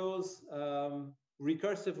algorithm goes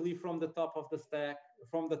recursively from the top of the stack,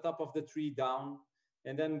 from the top of the tree down,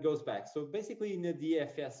 and then goes back. So basically in a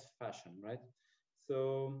DFS fashion, right?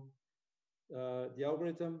 So the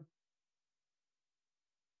algorithm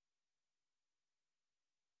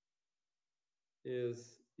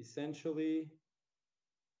is essentially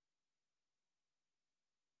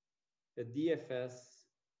a DFS.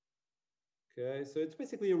 Okay, so it's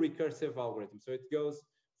basically a recursive algorithm. So it goes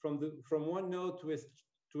from one node to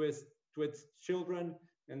its children,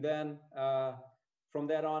 and then from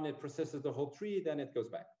that on it processes the whole tree, then it goes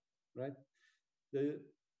back, right? The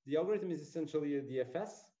algorithm is essentially a DFS,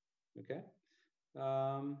 okay,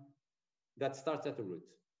 that starts at the root.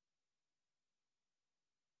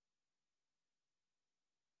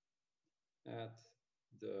 At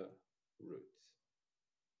the root.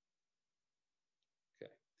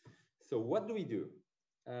 Okay, so what do we do?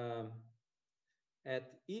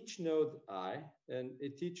 At each node I and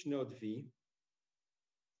at each node V,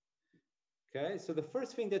 okay, so the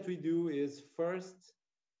first thing that we do is first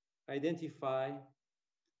identify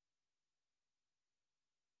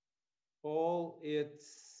all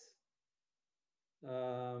its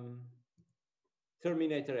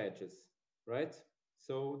terminator edges, right?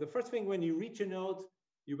 So the first thing when you reach a node,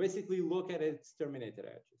 you basically look at its terminator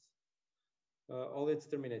edges, all its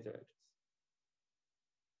terminator edges.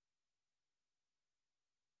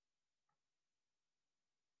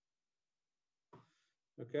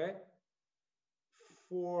 Okay,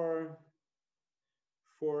 for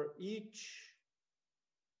each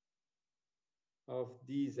of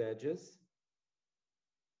these edges,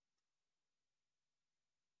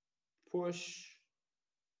 push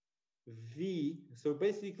V. So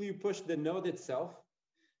basically you push the node itself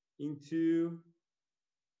into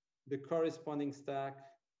the corresponding stack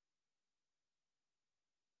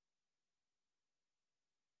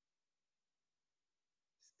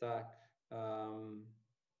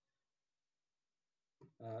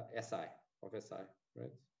SI of SI,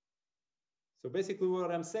 right? So basically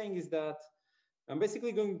what I'm saying is that I'm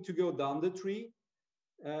basically going to go down the tree,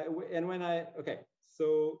 and when okay,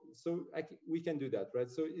 so we can do that, right?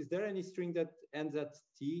 So is there any string that ends at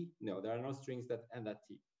T? No, there are no strings that end at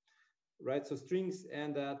T, right? So strings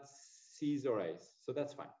end at C's or A's, so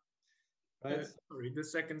that's fine, right? Sorry, the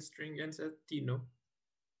second string ends at T, no?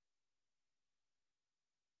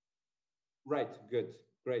 Right, good,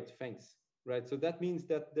 great, thanks. Right, so that means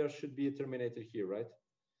that there should be a terminator here, right?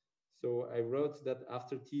 So I wrote that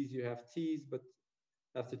after T's you have T's, but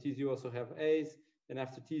after T's you also have A's, and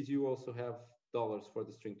after T's you also have dollars for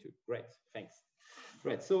the string 2. Great, thanks.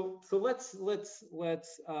 Right, so let's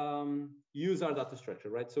use our data structure,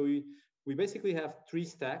 right? So we basically have 3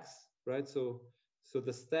 stacks, right? So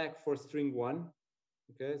the stack for string 1,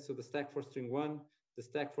 okay? So the stack for string 1, the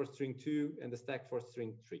stack for string 2, and the stack for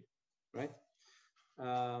string 3, right?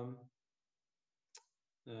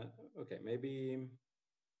 Okay, maybe,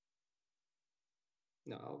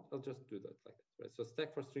 no, I'll just do that like that, right? So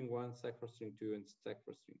stack for string 1, stack for string 2, and stack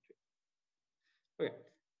for string 3. Okay,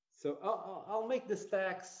 so I'll make the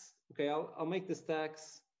stacks, okay, I'll make the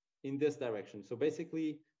stacks in this direction. So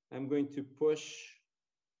basically, I'm going to push,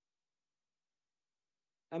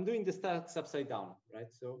 I'm doing the stacks upside down,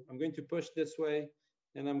 right? So I'm going to push this way,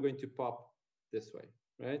 and I'm going to pop this way,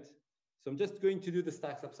 right? So I'm just going to do the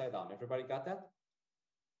stacks upside down. Everybody got that?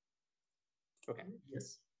 Okay.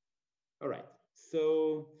 Yes. All right.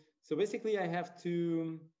 So basically, I have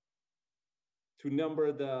to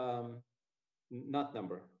number the not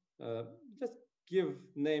number. Just give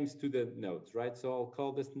names to the nodes, right? So I'll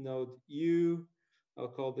call this node U. I'll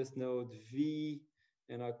call this node V,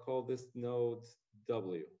 and I'll call this node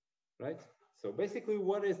W, right? So basically,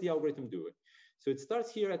 what is the algorithm doing? So it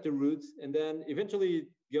starts here at the root, and then eventually it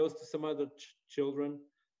goes to some other children.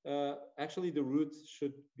 Actually, the root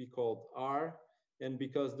should be called R, and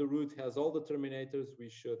because the root has all the terminators, we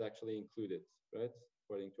should actually include it, right?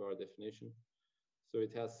 According to our definition. So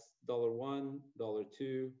it has $1,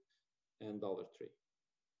 $2, and $3,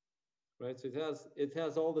 right? So it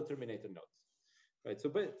has all the terminator nodes, right?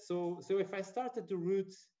 So if I start at the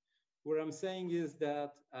root, what I'm saying is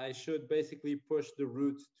that I should basically push the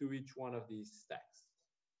root to each one of these stacks,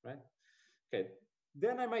 right? Okay,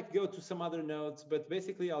 then I might go to some other nodes, but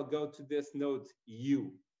basically I'll go to this node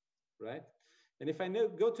U, right? And if I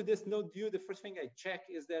go to this node U, the first thing I check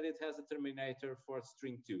is that it has a terminator for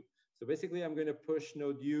string 2. So basically I'm going to push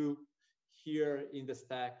node U here in the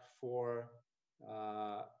stack for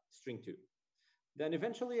string 2. Then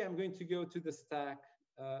eventually I'm going to go to the stack,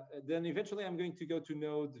 then eventually I'm going to go to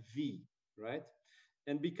node V, right?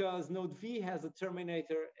 And because node V has a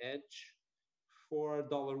terminator edge for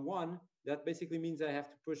 $1, that basically means I have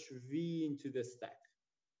to push V into the stack,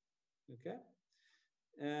 okay?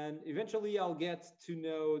 And eventually I'll get to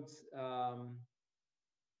node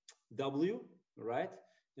W, right?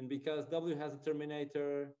 And because W has a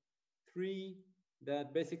terminator 3,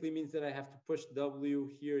 that basically means that I have to push W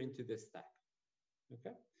here into this stack,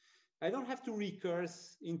 okay? I don't have to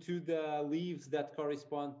recurse into the leaves that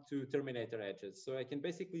correspond to terminator edges. So I can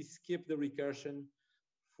basically skip the recursion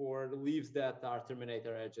for the leaves that are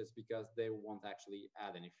terminator edges because they won't actually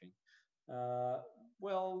add anything.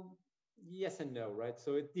 Well, yes and no, right?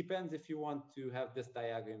 So it depends if you want to have this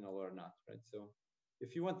diagonal or not, right? So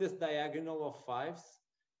if you want this diagonal of 5s,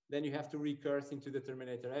 then you have to recurse into the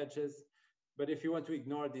terminator edges. But if you want to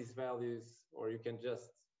ignore these values, or you can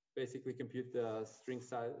just basically compute the string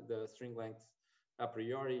size, the string length a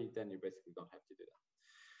priori, then you basically don't have to do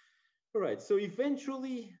that. All right, so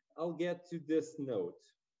eventually I'll get to this node,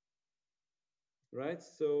 right?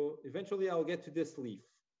 So eventually I'll get to this leaf,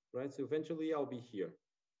 right? So eventually I'll be here.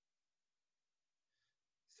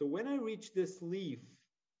 So when I reach this leaf,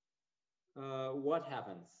 what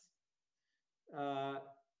happens?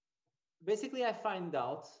 Basically, I find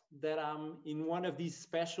out that I'm in one of these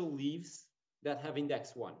special leaves that have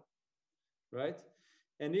index 1, right?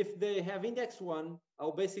 And if they have index 1,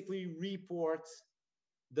 I'll basically report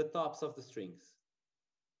the tops of the strings,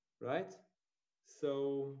 right?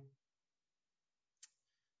 So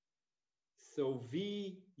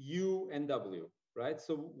V, U, and W. right?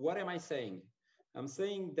 So what am I saying? I'm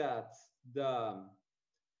saying that the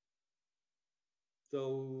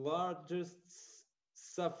largest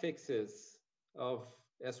suffixes of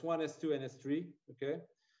S1, S2, and S3, okay,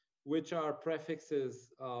 which are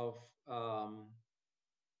prefixes of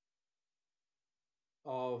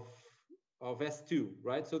S2,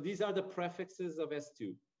 right? So these are the prefixes of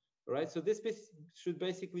S2, right? So this should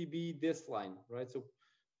basically be this line, right? So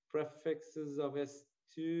prefixes of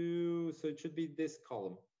S2, so it should be this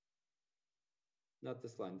column, not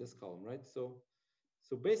this line, this column, right? So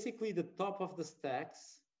basically the top of the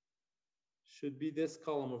stacks should be this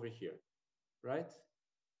column over here, right?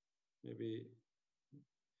 Maybe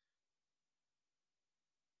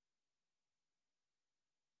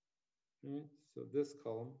right? So this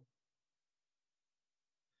column.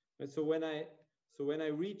 Right? So when I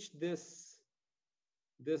reach this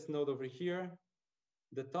node over here,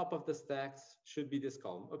 the top of the stacks should be this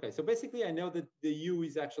column. Okay, so basically I know that the U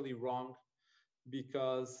is actually wrong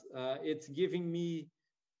because it's giving me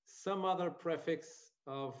some other prefix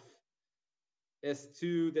of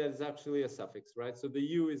S2 that is actually a suffix, right? So the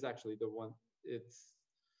U is actually the one,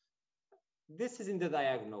 this is in the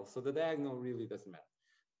diagonal, so the diagonal really doesn't matter.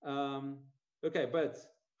 Okay, but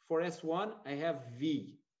for S1, I have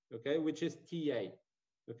V, okay, which is TA,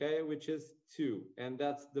 okay, which is 2, and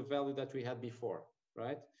that's the value that we had before,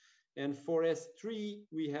 right? And for S3,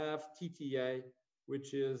 we have TTA,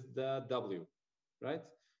 which is the W, right?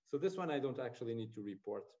 So this one I don't actually need to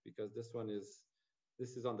report because this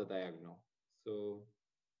is on the diagonal. So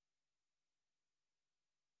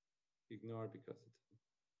ignore because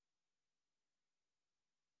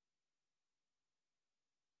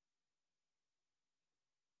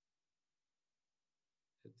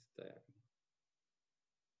it's diagonal.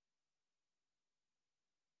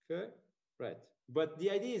 Okay, right. But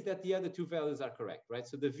the idea is that the other two values are correct, right?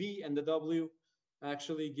 So the V and the W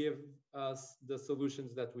actually give us the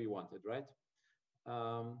solutions that we wanted, right?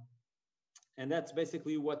 And that's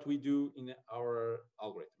basically what we do in our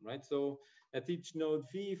algorithm, right? So at each node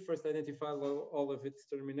V, first identify all of its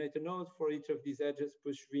terminator nodes. For each of these edges,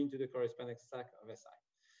 push V into the corresponding stack of SI.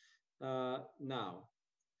 Now,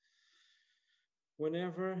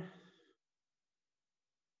 whenever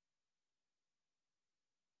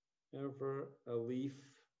a leaf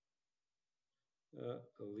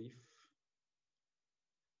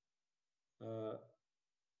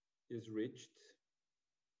is reached,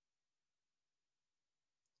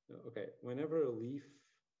 okay, whenever a leaf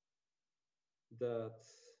that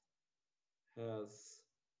has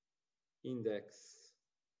index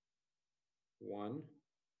 1,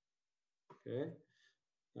 okay,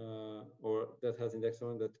 or that has index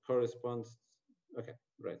 1 that corresponds, okay,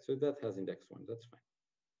 right, so that has index 1, that's fine,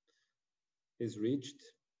 is reached,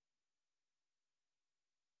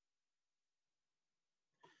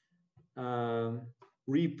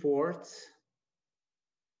 report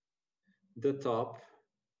the top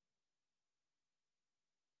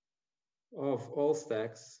of all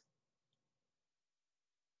stacks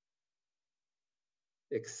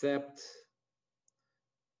except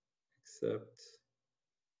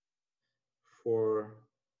for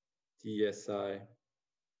the SI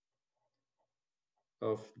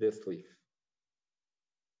of this leaf.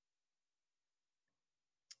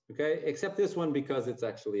 Okay, except this one because it's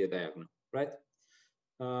actually a diagonal, right?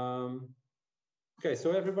 Okay,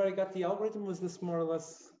 so everybody got the algorithm? Was this more or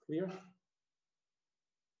less clear?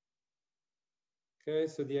 Okay,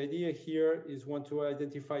 so the idea here is want to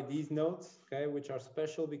identify these nodes, okay, which are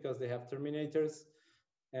special because they have terminators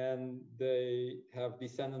and they have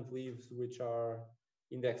descendant leaves which are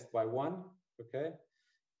indexed by 1, okay?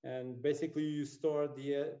 And basically you store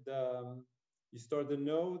the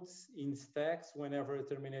nodes in stacks whenever a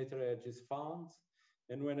terminator edge is found.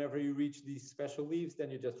 And whenever you reach these special leaves,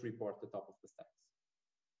 then you just report the top of the stacks.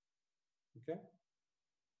 Okay?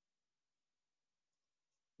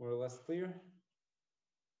 More or less clear?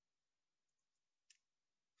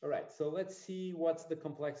 All right, so let's see what's the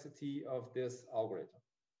complexity of this algorithm.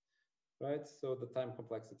 Right, so the time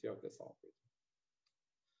complexity of this algorithm.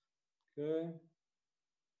 Okay.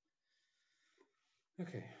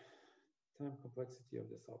 Okay, time complexity of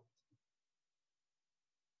this algorithm.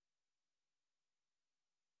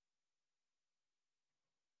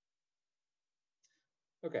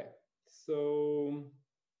 Okay, so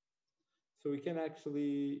we can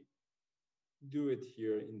actually do it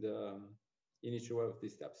here in the in each one of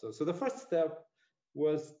these steps. So the first step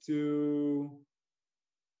was to,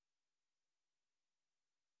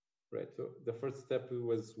 right, so the first step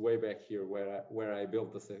was way back here where I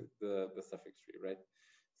built the suffix tree, right?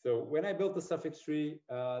 So when I built the suffix tree,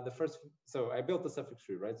 so I built the suffix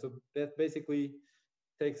tree, right? So that basically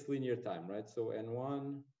takes linear time, right? So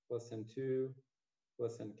N1 plus N2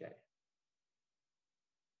 plus Nk.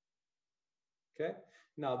 Okay.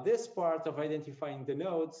 Now this part of identifying the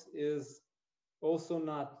nodes is also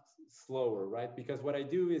not slower, right? Because what I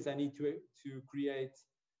do is I need to create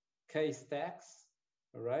K stacks,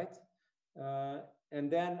 all right? And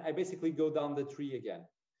then I basically go down the tree again.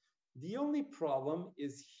 The only problem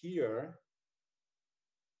is here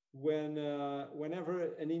when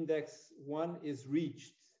whenever an index 1 is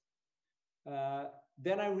reached,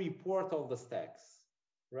 then I report all the stacks,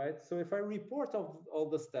 right? So if I report all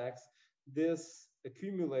the stacks, this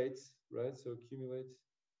accumulates, right? So accumulates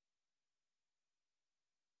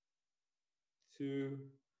to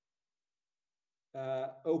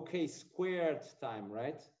OK squared time,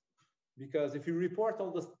 right? Because if you report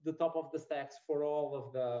all the top of the stacks for all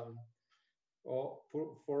of the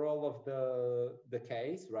for all of the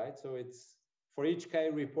k's, right? So it's for each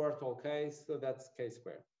k report all k's, so that's k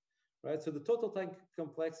squared, right? So the total time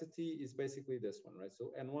complexity is basically this one, right?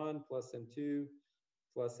 So n1 plus n2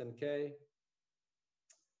 plus nk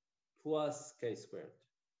plus k squared,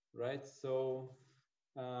 right? So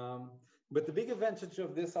but the big advantage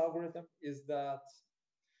of this algorithm is that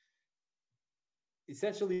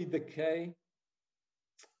essentially the k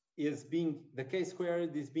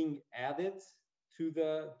squared is being added to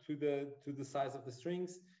the size of the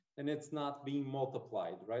strings, and it's not being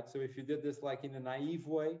multiplied, right? So if you did this like in a naive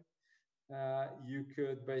way, you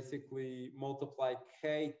could basically multiply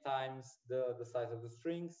k times the size of the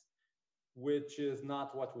strings, which is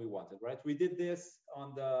not what we wanted, right? We did this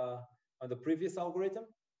on the previous algorithm,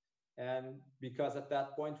 and because at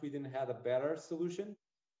that point we didn't have a better solution,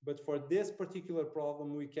 but for this particular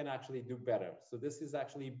problem, we can actually do better. So this is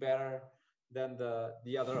actually better than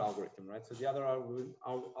the other algorithm, right? So the other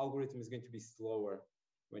algorithm is going to be slower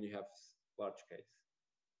when you have large case.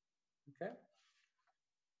 Okay.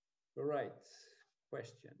 All right.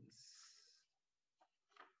 Questions?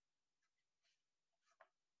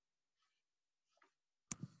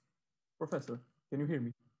 Professor, can you hear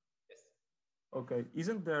me? Yes. Okay.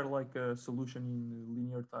 Isn't there like a solution in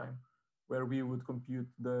linear time where we would compute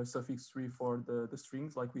the suffix tree for the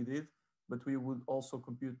strings like we did, but we would also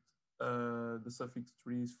compute the suffix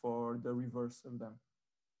trees for the reverse of them?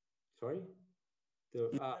 Sorry?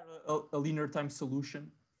 Is there a linear time solution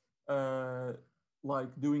like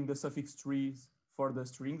doing the suffix trees for the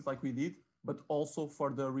strings like we did, but also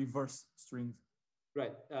for the reverse strings?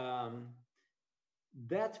 Right.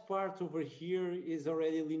 That part over here is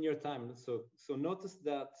already linear time. So notice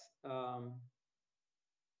that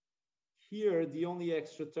here, the only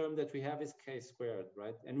extra term that we have is k squared,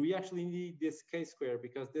 right? And we actually need this k squared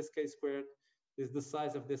because this k squared is the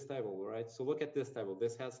size of this table, right? So look at this table.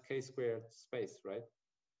 This has k squared space, right?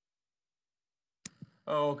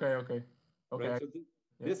 Oh, okay. Right? So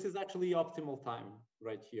this is actually optimal time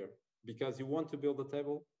right here because you want to build a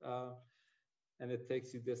table and it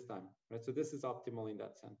takes you this time, right? So this is optimal in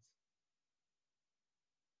that sense.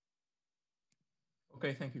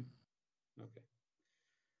 Okay, thank you. Okay.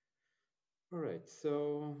 All right,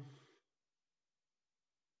 so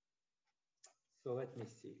let me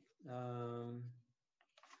see.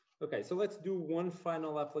 Okay, so let's do one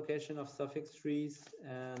final application of suffix trees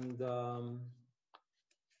and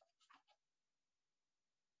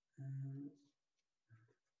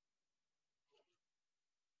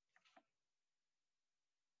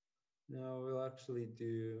no, we'll actually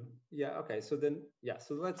do, yeah, okay, so then, yeah,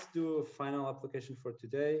 so let's do a final application for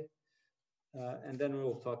today. And then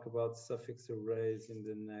we'll talk about suffix arrays in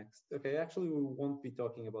the next. Okay, actually, we won't be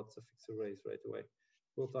talking about suffix arrays right away.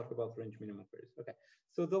 We'll talk about range minimum queries. Okay,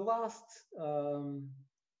 so the last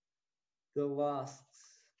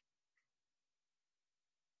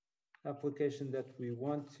application that we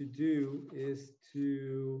want to do is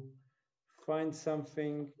to find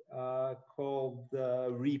something called the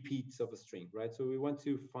repeats of a string, right? So we want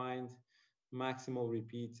to find maximal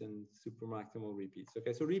repeats and super maximal repeats.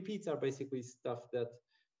 Okay, so repeats are basically stuff that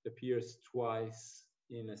appears twice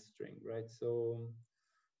in a string, right? So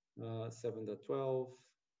 7.12,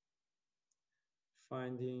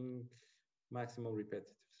 finding maximal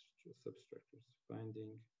repetitive substructures,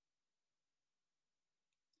 finding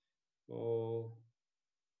all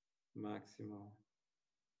maximal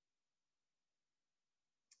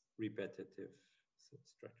repetitive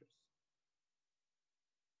substructures.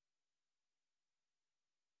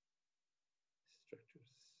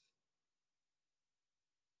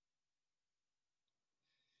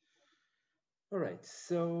 All right,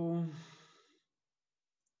 so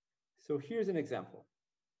here's an example.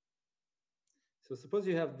 So suppose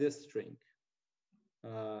you have this string,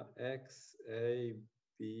 X, A,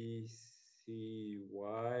 B, C,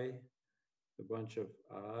 Y, a bunch of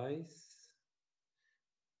I's,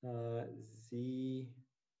 Z,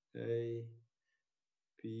 A,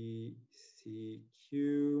 B, C,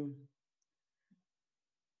 Q,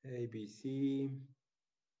 A, B, C,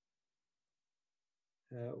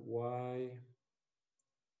 Y,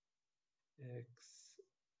 X,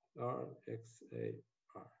 R, X, A,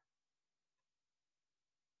 R.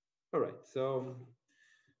 All right, so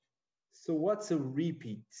what's a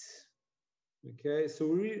repeat? Okay, so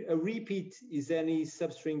a repeat is any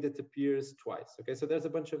substring that appears twice. Okay, so there's a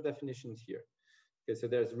bunch of definitions here. Okay, so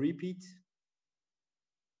there's repeat.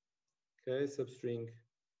 Okay, substring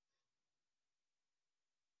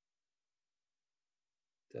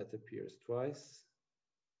that appears twice.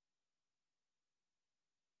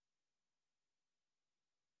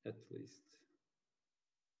 At least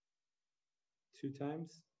 2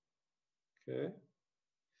 times. Okay.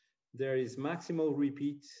 There is maximal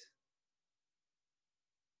repeat.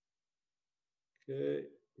 Okay,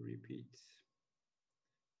 repeat.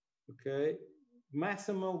 Okay,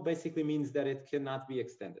 maximal basically means that it cannot be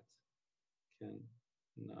extended.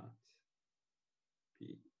 Cannot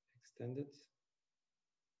be extended.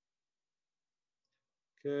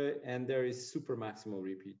 Okay, and there is super maximal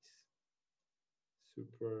repeat.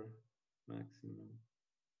 Super maximal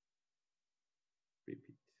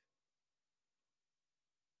repeat.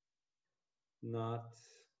 Not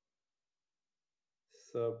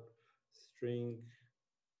substring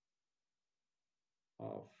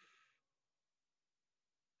of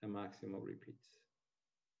a maximal repeat.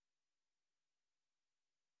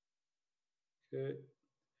 Okay,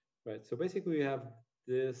 right. So basically, we have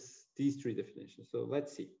these 3 definitions. So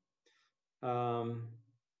let's see.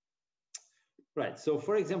 Right. So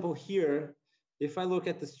for example, here, if I look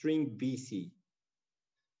at the string BC,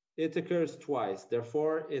 it occurs twice.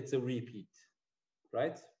 Therefore, it's a repeat,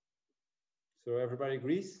 right? So everybody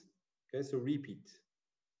agrees? Okay, so repeat.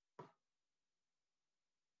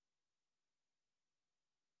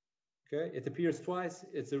 Okay, it appears twice,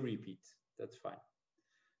 it's a repeat. That's fine.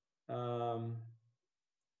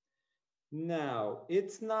 Now,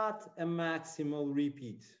 it's not a maximal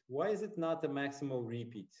repeat. Why is it not a maximal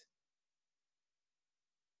repeat?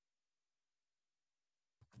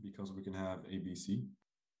 Because we can have ABC.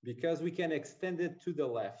 Because we can extend it to the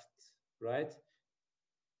left, right?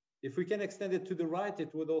 If we can extend it to the right,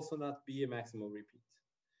 it would also not be a maximal repeat.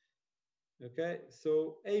 Okay,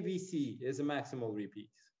 so ABC is a maximal repeat,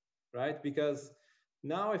 right? Because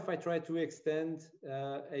now if I try to extend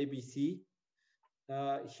ABC,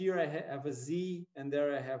 here I have a Z, and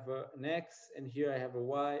there I have an X, and here I have a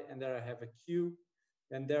Y, and there I have a Q,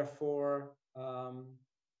 and therefore,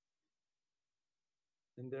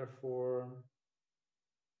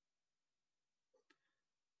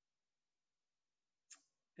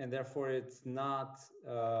 it's not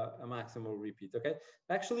a maximal repeat. Okay,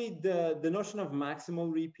 actually, the notion of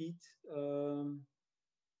maximal repeat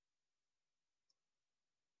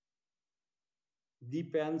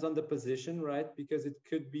depends on the position, right? Because it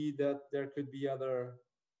could be that there could be other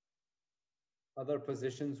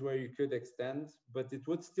positions where you could extend, but it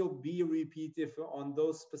would still be a repeat if on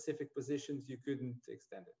those specific positions you couldn't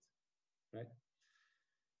extend it, right?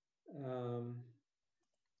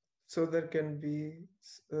 So there can be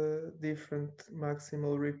different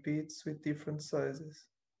maximal repeats with different sizes.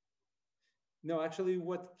 No, actually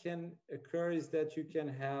what can occur is that you can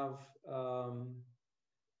have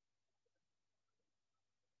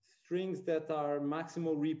strings that are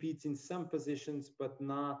maximal repeats in some positions, but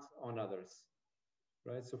not on others,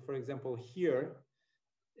 right? So for example, here,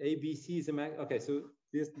 ABC is a okay, so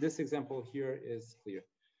this example here is clear,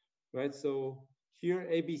 right? So here,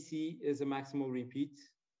 ABC is a maximal repeat,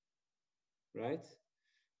 right?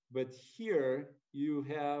 But here you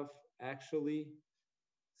have actually,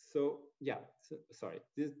 so yeah, sorry,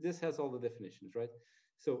 this has all the definitions, right?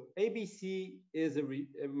 So ABC is a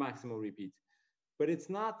maximal repeat, but it's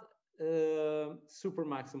not a super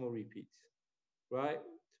maximal repeat, right?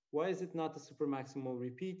 Why is it not a super maximal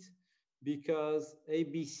repeat? Because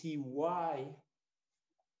ABCY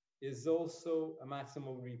is also a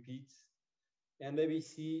maximal repeat, and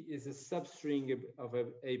ABC is a substring of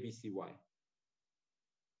ABCY,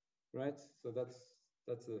 right? So that's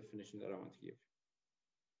the definition that I want to give.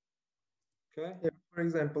 Okay. Yeah, for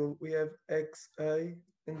example, we have XA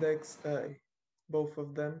and XA. Both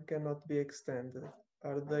of them cannot be extended.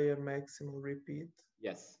 Are they a maximal repeat?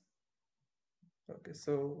 Yes. Okay,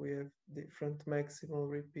 so we have different maximal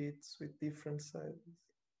repeats with different sizes.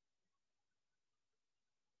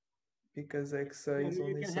 because XA is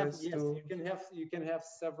only size 2. You can have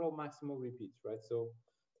several maximal repeats, right? So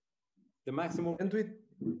the maximal and we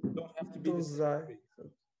don't have to be those the eyes.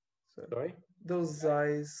 Sorry? Those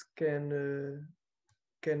eyes can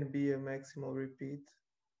be a maximal repeat.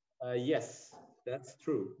 Yes, that's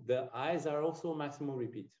true. The eyes are also a maximal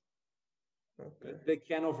repeat. Okay. They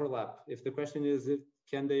can overlap. If the question is,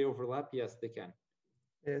 can they overlap? Yes, they can.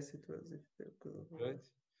 Yes, it was. If they could overlap. Right.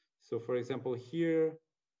 So, for example, here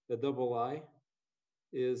the double I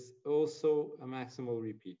is also a maximal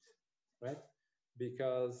repeat, right?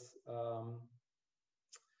 Because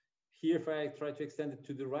here, if I try to extend it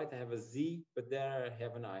to the right, I have a Z, but there I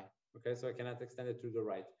have an I. Okay, so I cannot extend it to the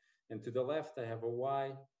right. And to the left, I have a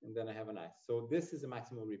Y, and then I have an I. So this is a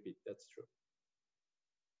maximal repeat. That's true.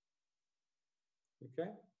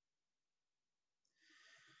 Okay.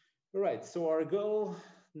 All right. So our goal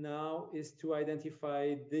now is to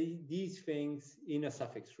identify these things in a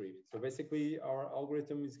suffix tree. So basically, our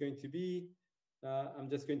algorithm is going to be, I'm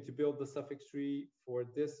just going to build the suffix tree for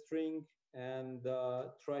this string and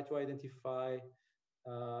try to identify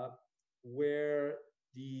where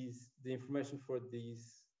the information for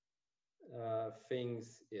these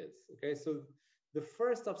things is. Okay, so the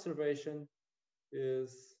first observation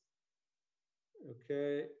is,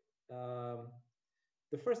 okay,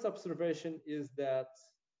 the first observation is that,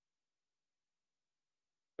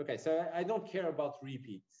 okay, so I don't care about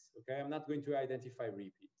repeats, okay? I'm not going to identify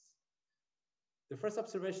repeats. The first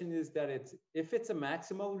observation is that if it's a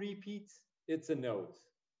maximal repeat, it's a node,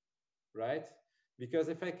 right? Because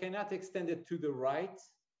if I cannot extend it to the right,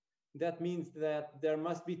 that means that there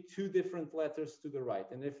must be two different letters to the right.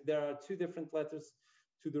 And if there are two different letters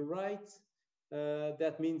to the right,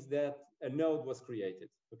 that means that a node was created.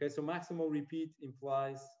 Okay, so maximal repeat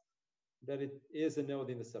implies that it is a node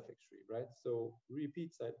in the suffix tree, right? So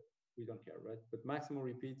repeats, we don't care, right? But maximal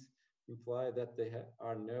repeats imply that they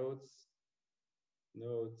are nodes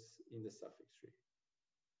in the suffix tree.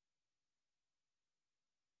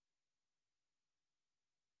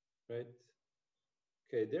 Right?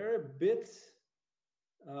 Okay, they're a bit,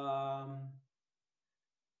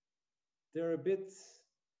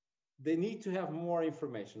 they need to have more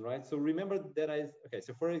information, right? So remember that okay,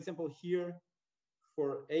 so for example here,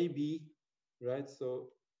 for AB, right?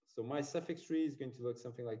 So my suffix tree is going to look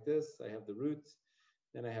something like this. I have the root,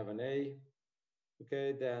 then I have an A,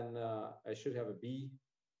 okay, then I should have a B,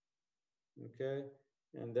 okay,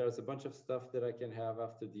 and there's a bunch of stuff that I can have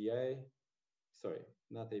after the A. Sorry,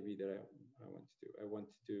 not AB that I want to do. I want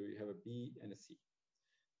to do, you have a B and a C,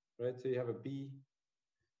 right? So you have a B.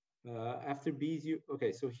 After B's,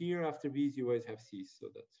 okay, so here after B's, you always have C's, so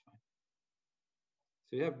that's fine.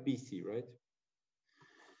 So you have BC, right?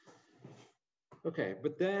 Okay,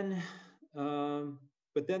 but then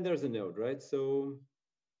there's a node, right?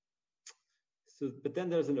 But then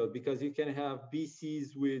there's a node because you can have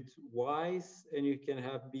BCs with Ys and you can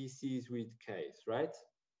have BCs with Ks, right?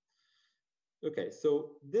 Okay,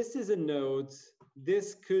 so this is a node.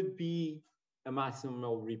 This could be a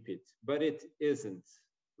maximal repeat, but it isn't,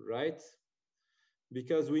 right?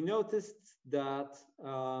 Because we noticed that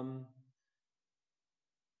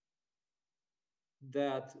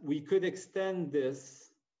that we could extend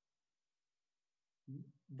this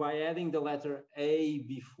by adding the letter A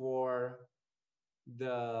before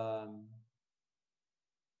the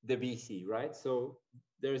BC, right? So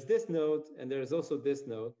there's this node and there's also this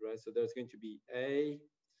node, right? So there's going to be A,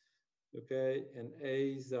 okay, and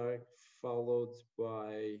A's are followed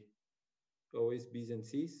by always B's and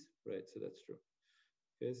C's, right? So that's true.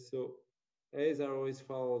 Okay, so A's are always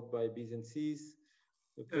followed by B's and C's.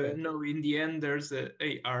 Okay. No, in the end, there's a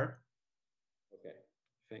AR. Okay,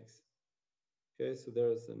 thanks. Okay, so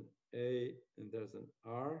there's an A and there's an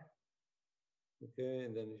R. Okay,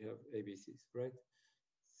 and then you have ABCs, right?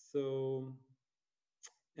 So,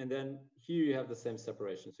 and then here you have the same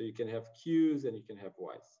separation. So you can have Q's and you can have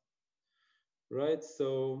Y's, right?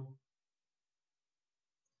 So,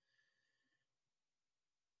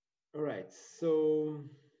 all right, so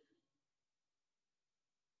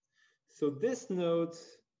this node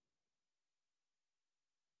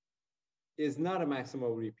is not a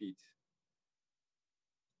maximal repeat,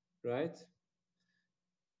 right?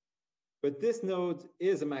 But this node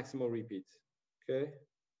is a maximal repeat, okay?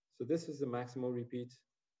 So this is a maximal repeat,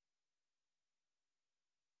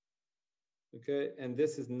 okay? And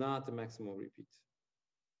this is not a maximal repeat.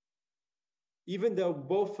 Even though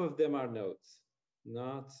both of them are nodes,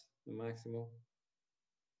 not a maximal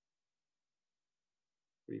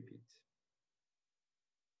repeat,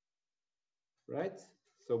 right?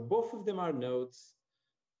 So both of them are nodes,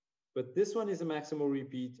 but this one is a maximal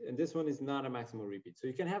repeat and this one is not a maximal repeat. So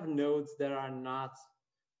you can have nodes that are not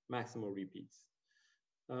maximal repeats.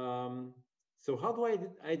 So how do I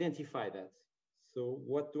identify that? So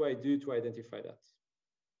what do I do to identify that?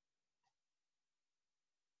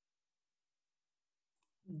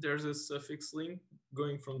 There's a suffix link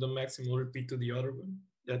going from the maximal repeat to the other one.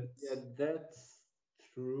 Yeah, that's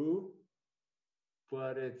true,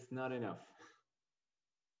 but it's not enough.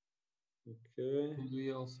 Okay. Do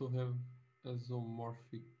we also have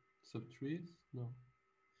isomorphic subtrees? No.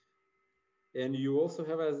 And you also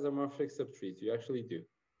have isomorphic subtrees. You actually do,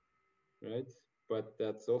 right? But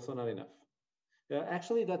that's also not enough.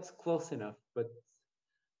 Actually, that's close enough, but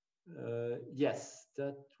yes,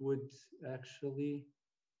 that would actually.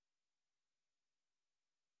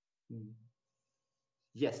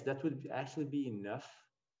 Yes, that would actually be enough.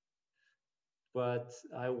 But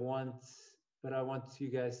I want you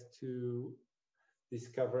guys to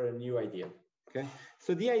discover a new idea. Okay,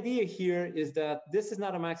 so the idea here is that this is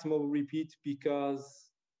not a maximal repeat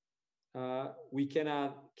because we can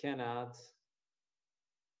add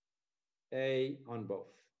a on both.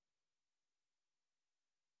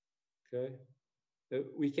 Okay,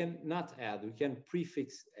 we can not add, we can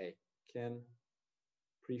prefix a, can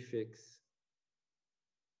prefix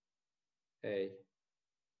a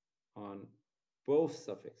on both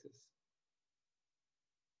suffixes.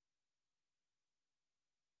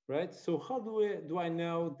 Right, so how do I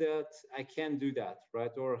know that I can do that,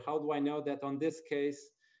 right? Or how do I know that on this case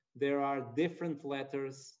there are different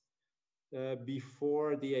letters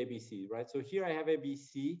before the ABC, right? So here I have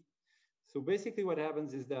ABC. So basically what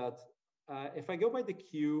happens is that if I go by the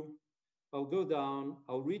Q, I'll go down,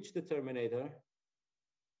 I'll reach the terminator.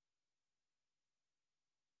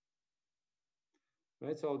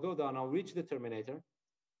 Right, so I'll go down, I'll reach the terminator.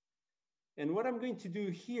 And what I'm going to do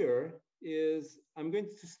here is I'm going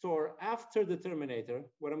to store after the terminator.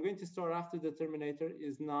 What I'm going to store after the terminator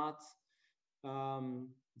is not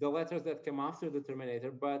the letters that come after the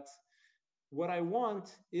terminator, but what I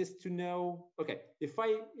want is to know, okay, if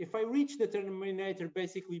I reach the terminator,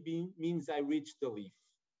 basically means I reach the leaf,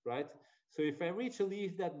 right? So if I reach a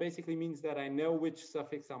leaf, that basically means that I know which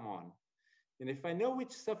suffix I'm on. And if I know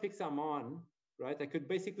which suffix I'm on, right, I could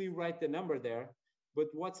basically write the number there.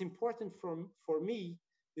 But what's important for me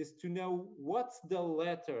is to know what's the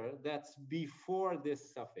letter that's before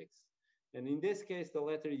this suffix. And in this case, the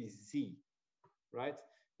letter is Z, right?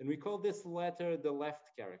 And we call this letter the left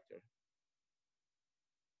character.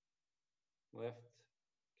 Left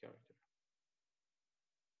character,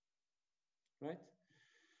 right?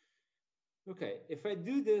 Okay, if I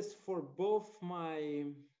do this for both my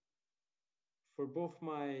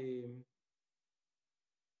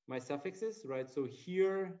suffixes, right? So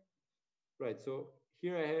here, right? So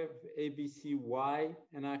here I have A, B, C, Y,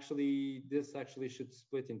 and actually this actually should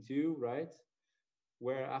split in two, right?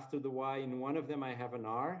 Where after the Y in one of them I have an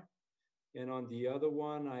R, and on the other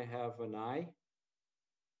one I have an I.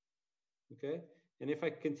 Okay, and if I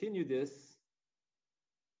continue this,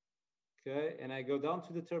 okay, and I go down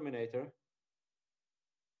to the terminator,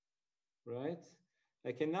 right?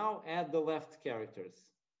 I can now add the left characters,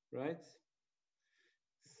 right?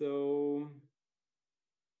 So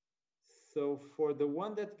for the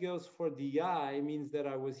one that goes for the I means that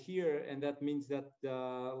I was here, and that means that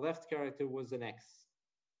the left character was an X,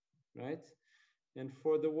 right? And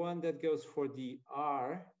for the one that goes for the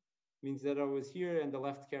R means that I was here and the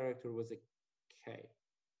left character was a K,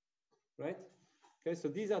 right? Okay, so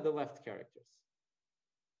these are the left characters,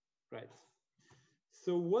 right?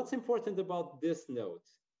 So what's important about this node?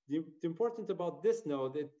 The important about this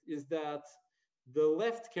node is that the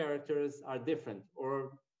left characters are different,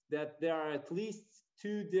 or that there are at least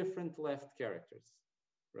two different left characters,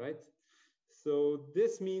 right? So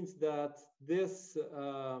this means that this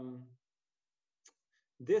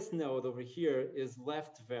this node over here is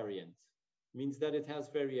left variant, means that it has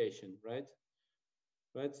variation, right?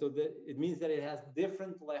 Right, so it means that it has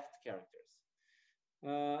different left characters.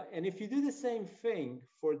 And if you do the same thing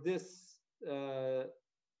for this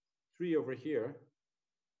tree over here,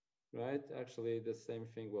 right? Actually, the same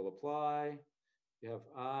thing will apply. You have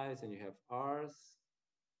I's and you have R's,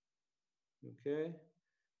 okay?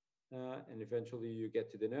 And eventually you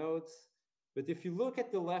get to the nodes. But if you look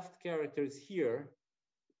at the left characters here,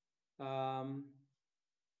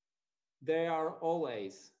 they are all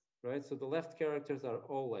A's, right? So the left characters are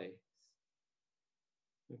all A's,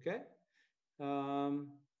 okay?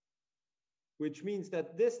 Which means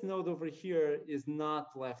that this node over here is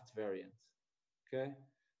not left variant, okay?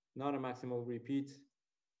 Not a maximal repeat,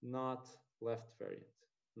 not left variant,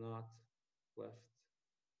 not left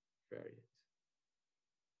variant,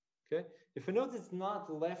 Okay, if a node is not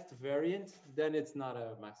left variant, then it's not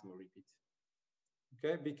a maximal repeat.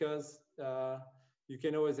 Okay, because you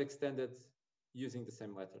can always extend it using the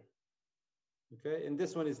same letter. Okay, and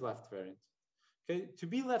this one is left variant. Okay, to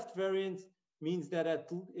be left variant means that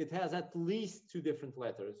it has at least two different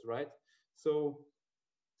letters, right? So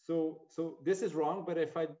this is wrong, but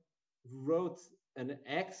if I wrote an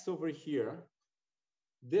X over here,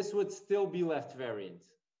 this would still be left variant,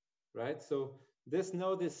 right? So this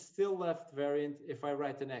node is still left variant if I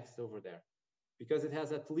write an X over there, because it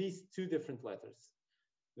has at least two different letters,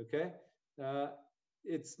 okay?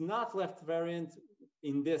 It's not left variant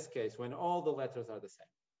in this case when all the letters are the same,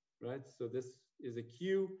 right? So this is a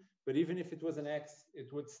Q, but even if it was an X,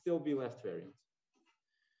 it would still be left variant.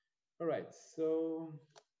 All right, so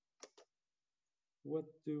what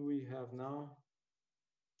do we have now?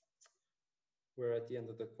 We're at the end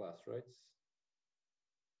of the class, right?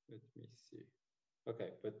 Let me see. Okay,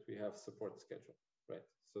 but we have support schedule, right?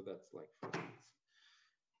 So that's like 4 minutes.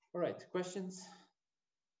 All right, questions?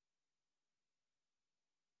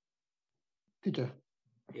 Teacher.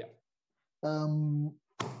 Yeah.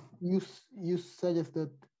 You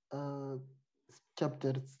suggested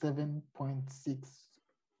chapter 7.6.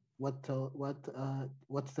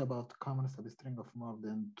 What's about common substring of more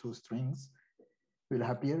than two strings will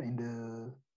appear in the